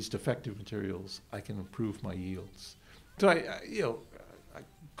in these defective materials, I can improve my yields." So I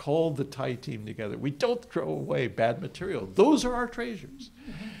called the Thai team together. We don't throw away bad material. Those are our treasures.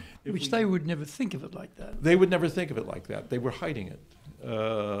 Which they would never think of it like that. They would never think of it like that. They were hiding it.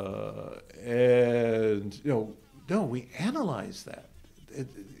 And, no, we analyze that.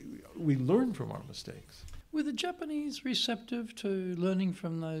 We learn from our mistakes. Were the Japanese receptive to learning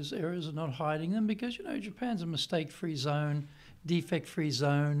from those errors and not hiding them? Because, Japan's a mistake-free zone, defect-free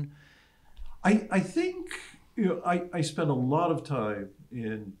zone. I think, I spent a lot of time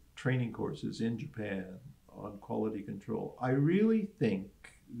in training courses in Japan on quality control. I really think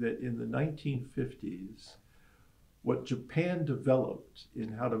that in the 1950s, what Japan developed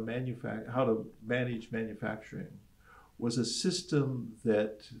in how to manage manufacturing was a system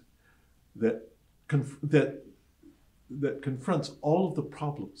that confronts all of the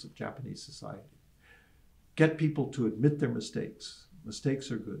problems of Japanese society. Get people to admit their mistakes.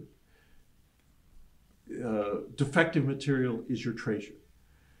 Mistakes are good. Defective material is your treasure.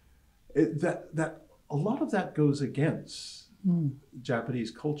 That a lot of that goes against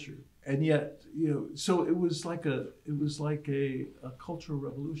Japanese culture, and yet so it was like a cultural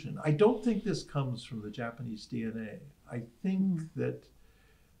revolution. I don't think this comes from the Japanese DNA. I think that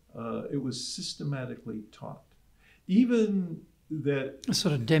it was systematically taught, even that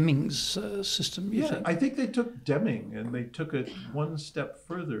sort of Deming's system. You think? I think they took Deming and they took it one step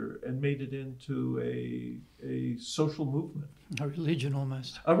further and made it into a social movement, a religion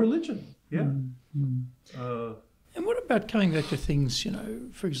almost. A religion, yeah. And what about coming back to things?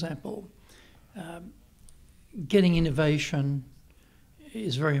 For example, getting innovation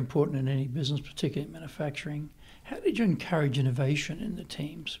is very important in any business, particularly in manufacturing. How did you encourage innovation in the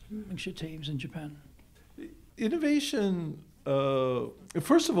teams, amongst your teams in Japan? Innovation,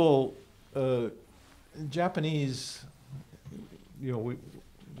 first of all, Japanese,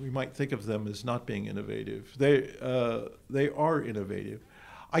 we might think of them as not being innovative. They are innovative.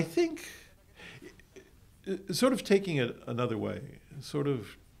 I think, sort of taking it another way, sort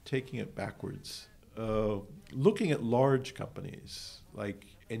of taking it backwards, looking at large companies like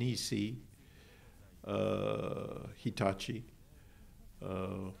NEC, Hitachi,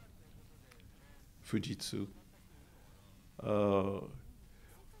 Fujitsu,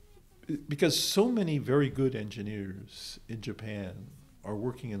 because so many very good engineers in Japan are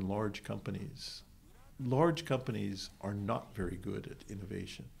working in large companies. Large companies are not very good at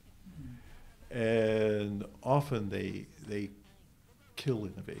innovation. And often they kill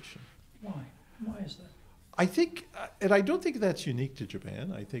innovation. Why? Why is that? I think, and I don't think that's unique to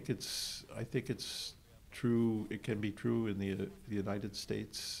Japan. I think it's true. It can be true in the United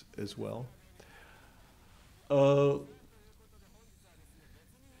States as well. So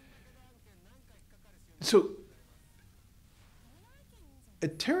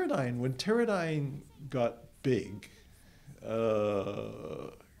at Teradyne, when Teradyne got big,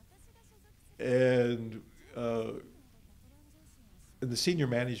 and the senior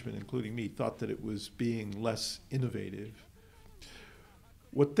management, including me, thought that it was being less innovative.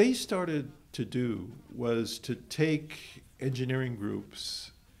 What they started to do was to take engineering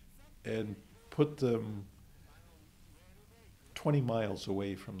groups and put them 20 miles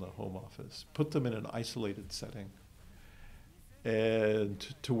away from the home office, put them in an isolated setting,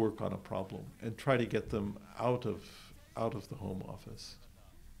 and to work on a problem and try to get them out of the home office.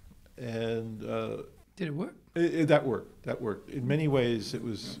 And Did it work? That worked. That worked. In many ways, it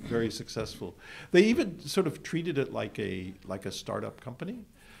was very successful. They even sort of treated it like a startup company.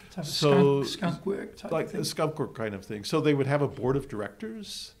 So skunk work type like thing. a skunk work kind of thing. So they would have a board of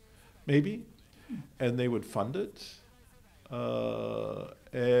directors, maybe, and they would fund it,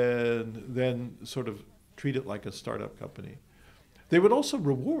 and then sort of treat it like a startup company. They would also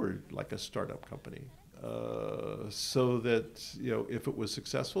reward like a startup company, so that if it was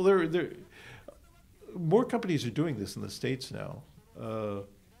successful, there more companies are doing this in the States now.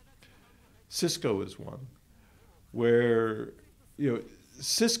 Cisco is one, where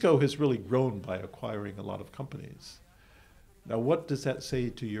Cisco has really grown by acquiring a lot of companies. Now, what does that say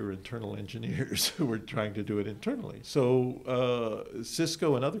to your internal engineers who are trying to do it internally? So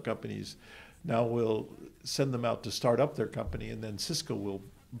Cisco and other companies now will send them out to start up their company, and then Cisco will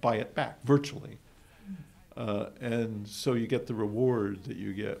buy it back virtually. And so you get the reward that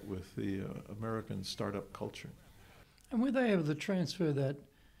you get with the American startup culture. And were they able to transfer that,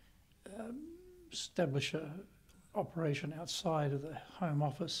 establish a operation outside of the home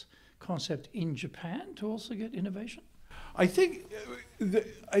office concept in Japan to also get innovation? I think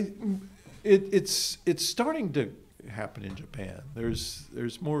it's starting to happen in Japan.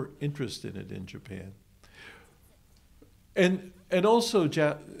 There's more interest in it in Japan, and also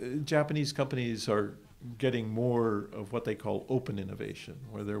Japanese companies are getting more of what they call open innovation,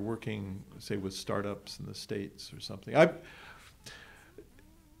 where they're working, say, with startups in the States or something.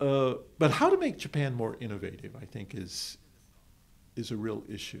 But how to make Japan more innovative, I think, is a real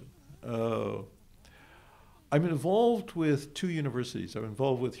issue. I'm involved with two universities. I'm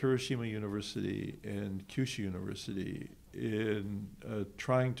involved with Hiroshima University and Kyushu University in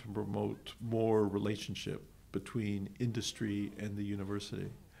trying to promote more relationship between industry and the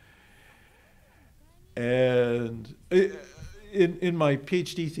university. And in my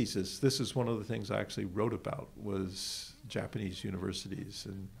PhD thesis, this is one of the things I actually wrote about, was Japanese universities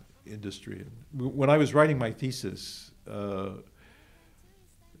and industry. And when I was writing my thesis,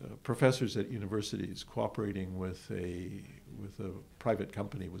 professors at universities cooperating with a private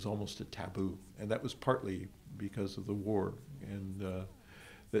company was almost a taboo, and that was partly because of the war, and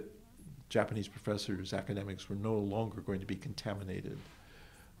that Japanese professors, academics, were no longer going to be contaminated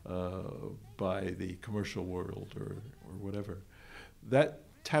by the commercial world or whatever. That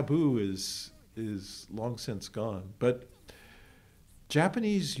taboo is long since gone, but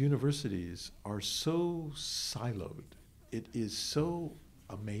Japanese universities are so siloed. It is so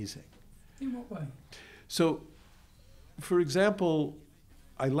amazing. In what way? So, for example,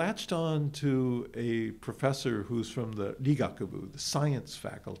 I latched on to a professor who's from the Rigakubu, the science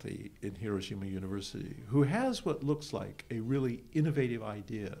faculty in Hiroshima University, who has what looks like a really innovative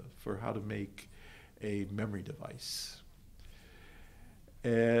idea for how to make a memory device.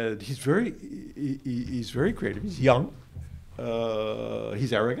 And he's very creative. He's young.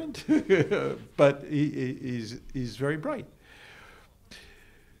 He's arrogant, but he's very bright.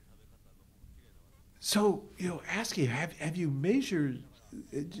 So, asking, have you measured,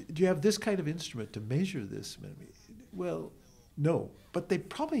 do you have this kind of instrument to measure this? Well, no, but they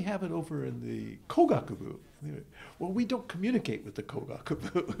probably have it over in the Kogakubu. Well, we don't communicate with the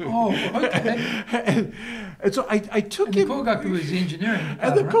Kogakubu. Oh, okay. and so I took him. The Kogakubu is the engineering department.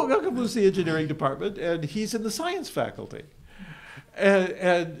 And the Kogakubu is the engineering department, and he's in the science faculty.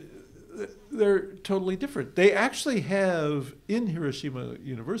 And they're totally different. They actually have, in Hiroshima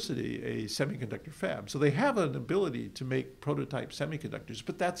University, a semiconductor fab. So they have an ability to make prototype semiconductors,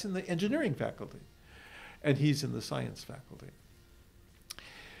 but that's in the engineering faculty. And he's in the science faculty.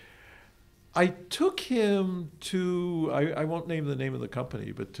 I took him to, I won't name the name of the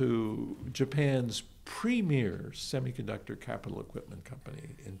company, but to Japan's premier semiconductor capital equipment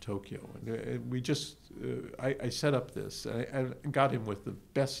company in Tokyo. And we just, I set up this, and I got him with the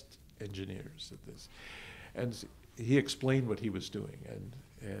best engineers at this. And he explained what he was doing,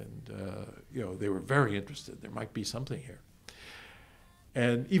 and they were very interested. There might be something here.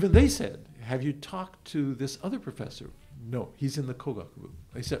 And even they said, have you talked to this other professor? No, he's in the Kogakubu.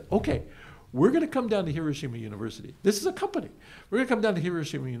 I said, okay, we're going to come down to Hiroshima University. This is a company. We're going to come down to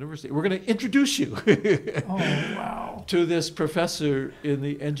Hiroshima University. We're going to introduce you oh, wow. to this professor in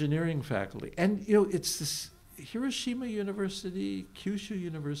the engineering faculty. And, it's this Hiroshima University, Kyushu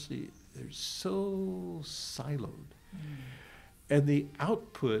University, they're so siloed. And the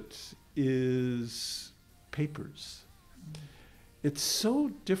output is papers. It's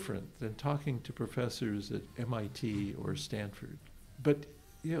so different than talking to professors at MIT or Stanford. But,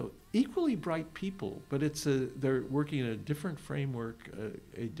 equally bright people, but they're working in a different framework,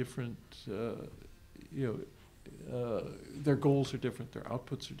 a different, their goals are different, their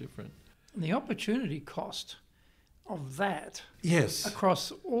outputs are different. And the opportunity cost of that, yes,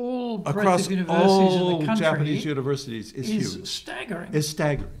 across all breadth of universities in the country, Japanese universities is huge. Staggering. It's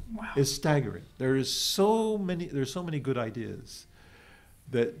staggering. Wow. It's staggering. There's so many good ideas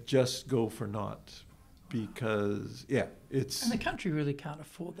that just go for naught because it's. And the country really can't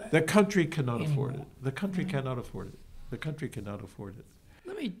afford that. The country cannot anymore. afford it. The country cannot afford it. The country cannot afford it.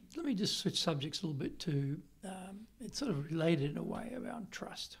 Let me just switch subjects a little bit to. It's sort of related in a way around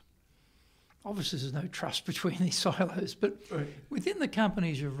trust. Obviously, there's no trust between these silos, but within the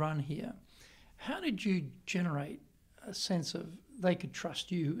companies you've run here, how did you generate a sense of they could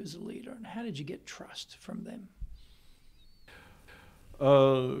trust you as a leader, and how did you get trust from them?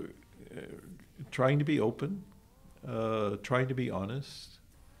 Trying to be open, trying to be honest,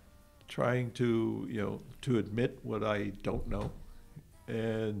 trying to to admit what I don't know,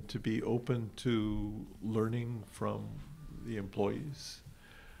 and to be open to learning from the employees.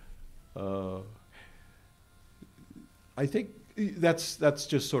 I think that's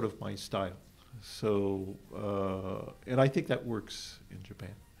just sort of my style. So, and I think that works in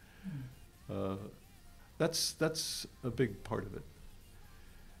Japan. That's a big part of it.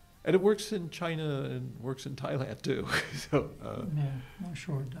 And it works in China and works in Thailand too. So, I'm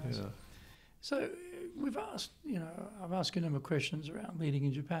sure it does. Yeah. So we've asked, I've asked you a number of questions around leading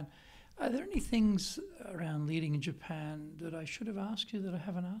in Japan. Are there any things around leading in Japan that I should have asked you that I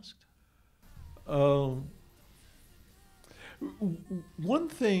haven't asked? One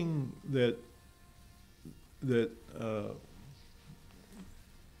thing that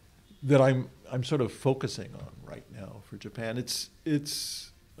I'm sort of focusing on right now for Japan, it's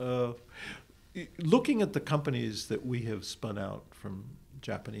looking at the companies that we have spun out from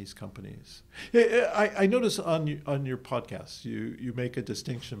Japanese companies. I notice on your podcast you make a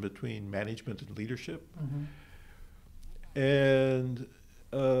distinction between management and leadership, and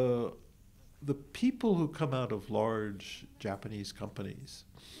the people who come out of large Japanese companies,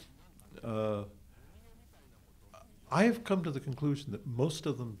 I have come to the conclusion that most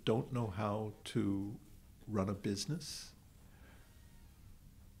of them don't know how to run a business.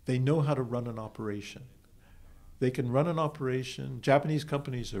 They know how to run an operation. They can run an operation. Japanese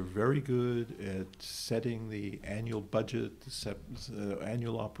companies are very good at setting the annual budget,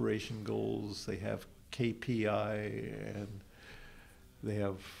 annual operation goals. They have KPI, and they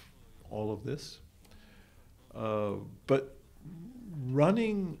have all of this. But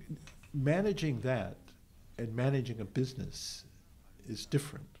managing that and managing a business is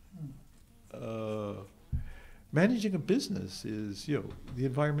different. Managing a business is, the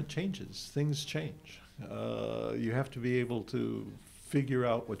environment changes, things change. You have to be able to figure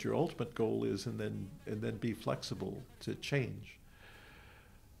out what your ultimate goal is and then be flexible to change.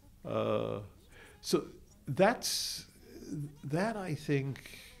 So that I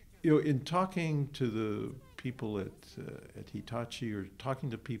think, in talking to the people at Hitachi, or talking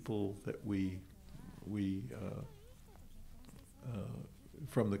to people that we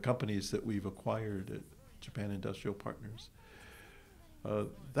from the companies that we've acquired at Japan Industrial Partners,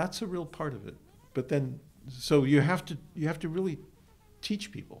 that's a real part of it. But then, so you have to really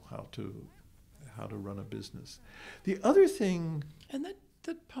teach people how to run a business. The other thing, and that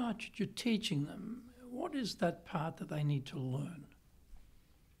part that you're teaching them, what is that part that they need to learn?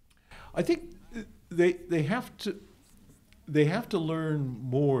 I think they have to learn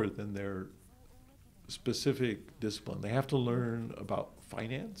more than their specific discipline. They have to learn about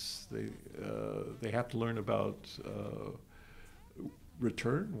finance. They have to learn about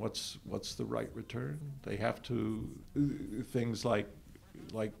return. What's the right return? They have to things like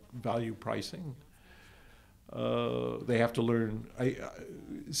value pricing. They have to learn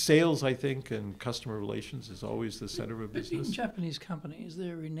sales, I think, and customer relations is always the center of a business. In Japanese companies,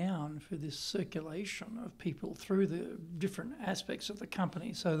 they're renowned for this circulation of people through the different aspects of the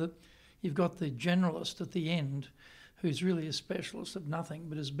company, so that you've got the generalist at the end who's really a specialist of nothing,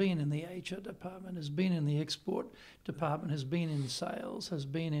 but has been in the HR department, has been in the export department, has been in sales, has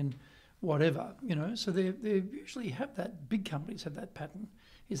been in whatever, So they usually have that, big companies have that pattern.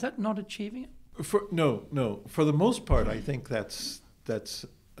 Is that not achieving it? No. For the most part, I think that's one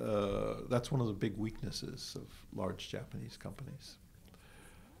of the big weaknesses of large Japanese companies.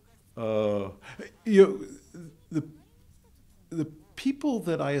 The people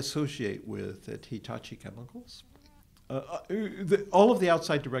that I associate with at Hitachi Chemicals, all of the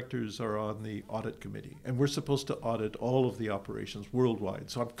outside directors are on the audit committee, and we're supposed to audit all of the operations worldwide.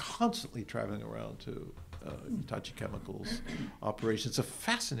 So I'm constantly traveling around to Hitachi Chemicals operations. It's a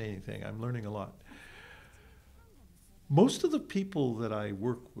fascinating thing. I'm learning a lot. Most of the people that I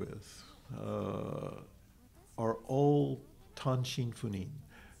work with are all Tanshin Funin.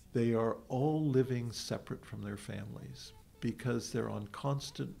 they are all living separate from their families because they're on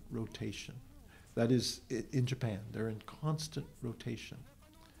constant rotation. That is, in Japan, they're in constant rotation.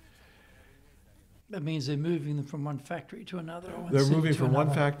 That means they're moving them from one factory to another. Or they're moving from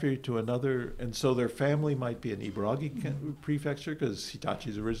one factory to another, and so their family might be in Ibaraki prefecture, because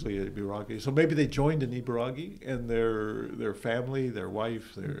Hitachi is originally in Ibaraki. So maybe they joined in Ibaraki, and their family, their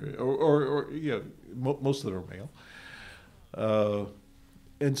wife, most of them are male.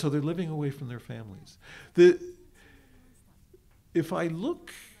 And so they're living away from their families. If I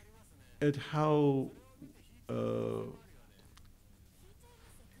look at how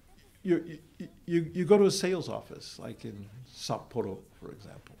you go to a sales office, like in Sapporo, for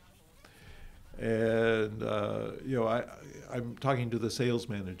example, and I'm talking to the sales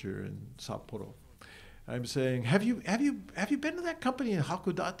manager in Sapporo. I'm saying, have you been to that company in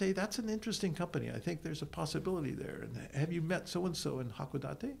Hakodate? That's an interesting company. I think there's a possibility there. And have you met so and so in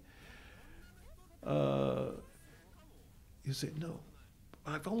Hakodate? You say, no,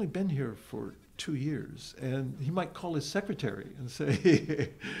 I've only been here for 2 years. And he might call his secretary and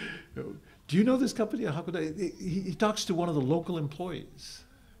say, do you know this company in Hakodate? He talks to one of the local employees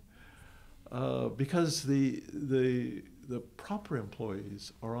because the proper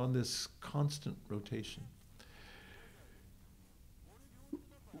employees are on this constant rotation.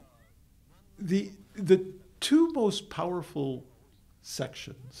 The two most powerful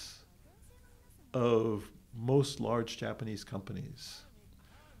sections of most large Japanese companies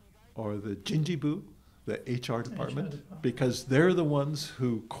are the Jinjibu, the HR department, because they're the ones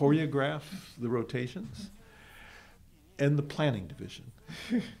who choreograph the rotations, and the planning division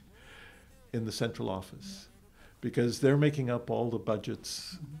in the central office, because they're making up all the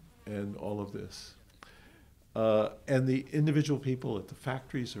budgets and all of this. And the individual people at the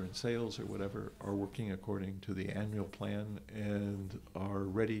factories or in sales or whatever are working according to the annual plan and are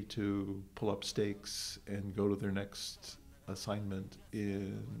ready to pull up stakes and go to their next assignment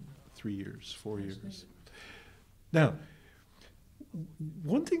in 3 years, 4 years. Now,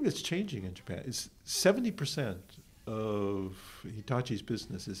 one thing that's changing in Japan is 70% of Hitachi's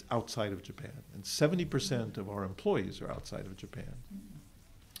business is outside of Japan, and 70% of our employees are outside of Japan.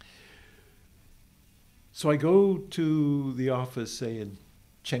 So I go to the office, say, in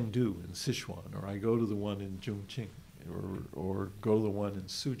Chengdu, in Sichuan, or I go to the one in Chongqing, or go to the one in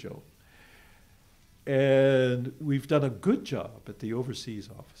Suzhou. And we've done a good job at the overseas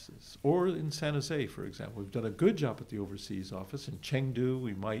offices. Or in San Jose, for example, we've done a good job at the overseas office. In Chengdu,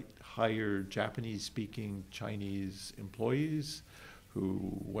 we might hire Japanese-speaking Chinese employees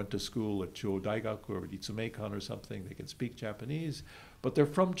who went to school at Chuo Daigaku or at Itsumeikan or something. They can speak Japanese, but they're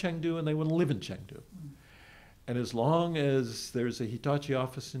from Chengdu and they want to live in Chengdu. And as long as there's a Hitachi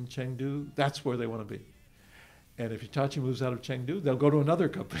office in Chengdu, that's where they want to be. And if Hitachi moves out of Chengdu, they'll go to another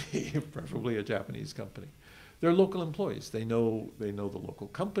company, preferably a Japanese company. They're local employees. They know the local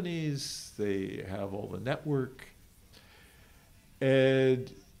companies. They have all the network.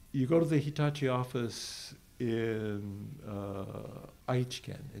 And you go to the Hitachi office in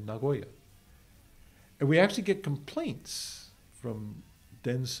Aichiken, in Nagoya. And we actually get complaints from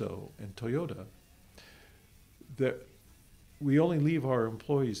Denso and Toyota that we only leave our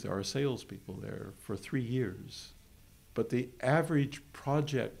employees there, our salespeople there, for 3 years. But the average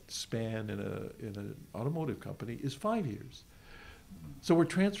project span in an automotive company is 5 years. So we're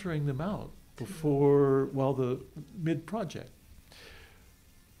transferring them out while the mid-project.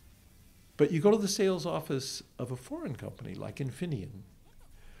 But you go to the sales office of a foreign company like Infineon.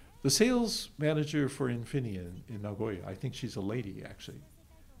 The sales manager for Infineon in Nagoya, I think she's a lady actually.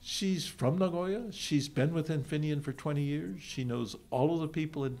 She's from Nagoya. She's been with Infineon for 20 years. She knows all of the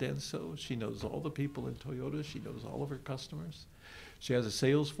people in Denso. She knows all the people in Toyota. She knows all of her customers. She has a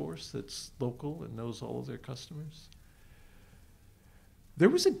sales force that's local and knows all of their customers. There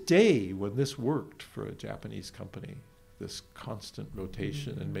was a day when this worked for a Japanese company, this constant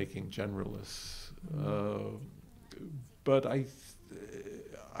rotation and making generalists. But I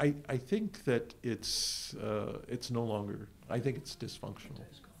think that it's no longer. I think it's dysfunctional.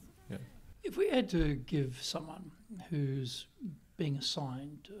 Yeah. If we had to give someone who's being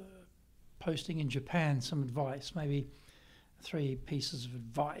assigned posting in Japan some advice, maybe 3 pieces of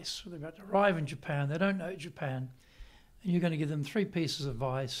advice, they're about to arrive in Japan, they don't know Japan, and you're going to give them 3 pieces of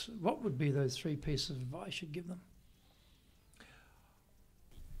advice, what would be those 3 pieces of advice you'd give them?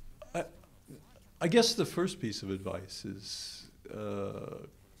 I guess the first piece of advice is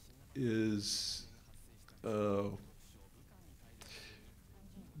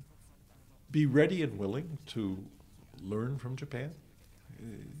be ready and willing to learn from Japan.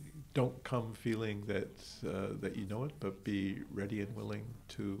 don't come feeling that you know it, but be ready and willing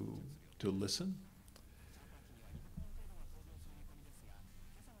to listen.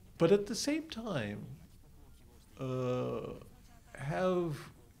 But at the same time,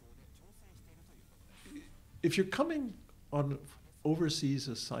 if you're coming on overseas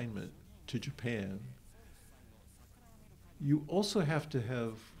assignment to Japan, you also have to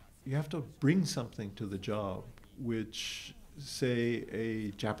bring something to the job which, say,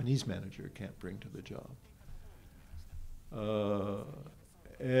 a Japanese manager can't bring to the job.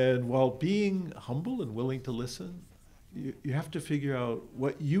 And while being humble and willing to listen, you have to figure out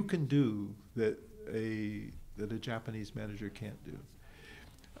what you can do that a Japanese manager can't do.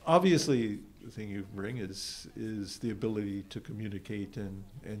 Obviously, the thing you bring is the ability to communicate and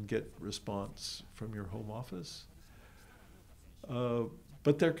get response from your home office.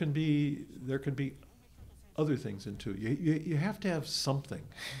 But there can be other things in too. You have to have something.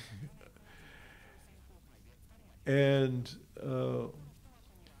 And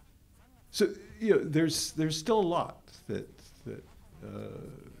so there's still a lot that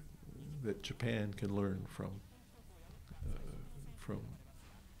Japan can learn from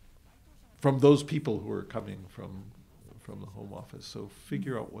those people who are coming from the home office. So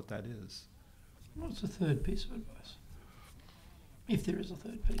figure out what that is. What's the third piece of advice? If there is a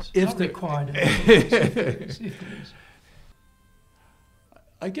third piece. If not required. If there is.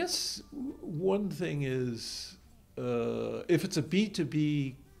 I guess one thing is, if it's a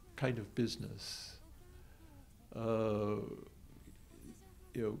B2B kind of business,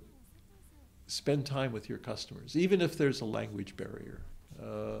 spend time with your customers, even if there's a language barrier.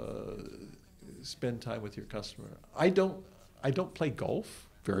 Spend time with your customer. I don't play golf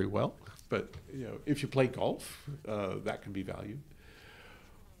very well, but if you play golf, that can be valued.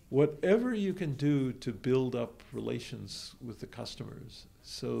 Whatever you can do to build up relations with the customers,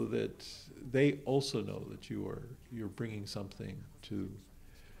 so that they also know that you're bringing something to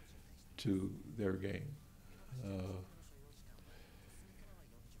their game.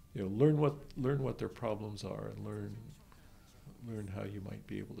 Learn what their problems are, and learn how you might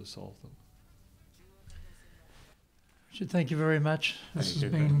be able to solve them. Richard, thank you very much. This has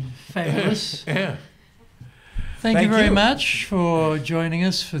been fabulous. Yeah. Thank you very much for joining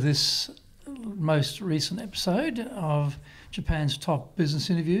us for this most recent episode of Japan's Top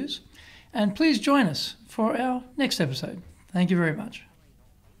Business Interviews. And please join us for our next episode. Thank you very much.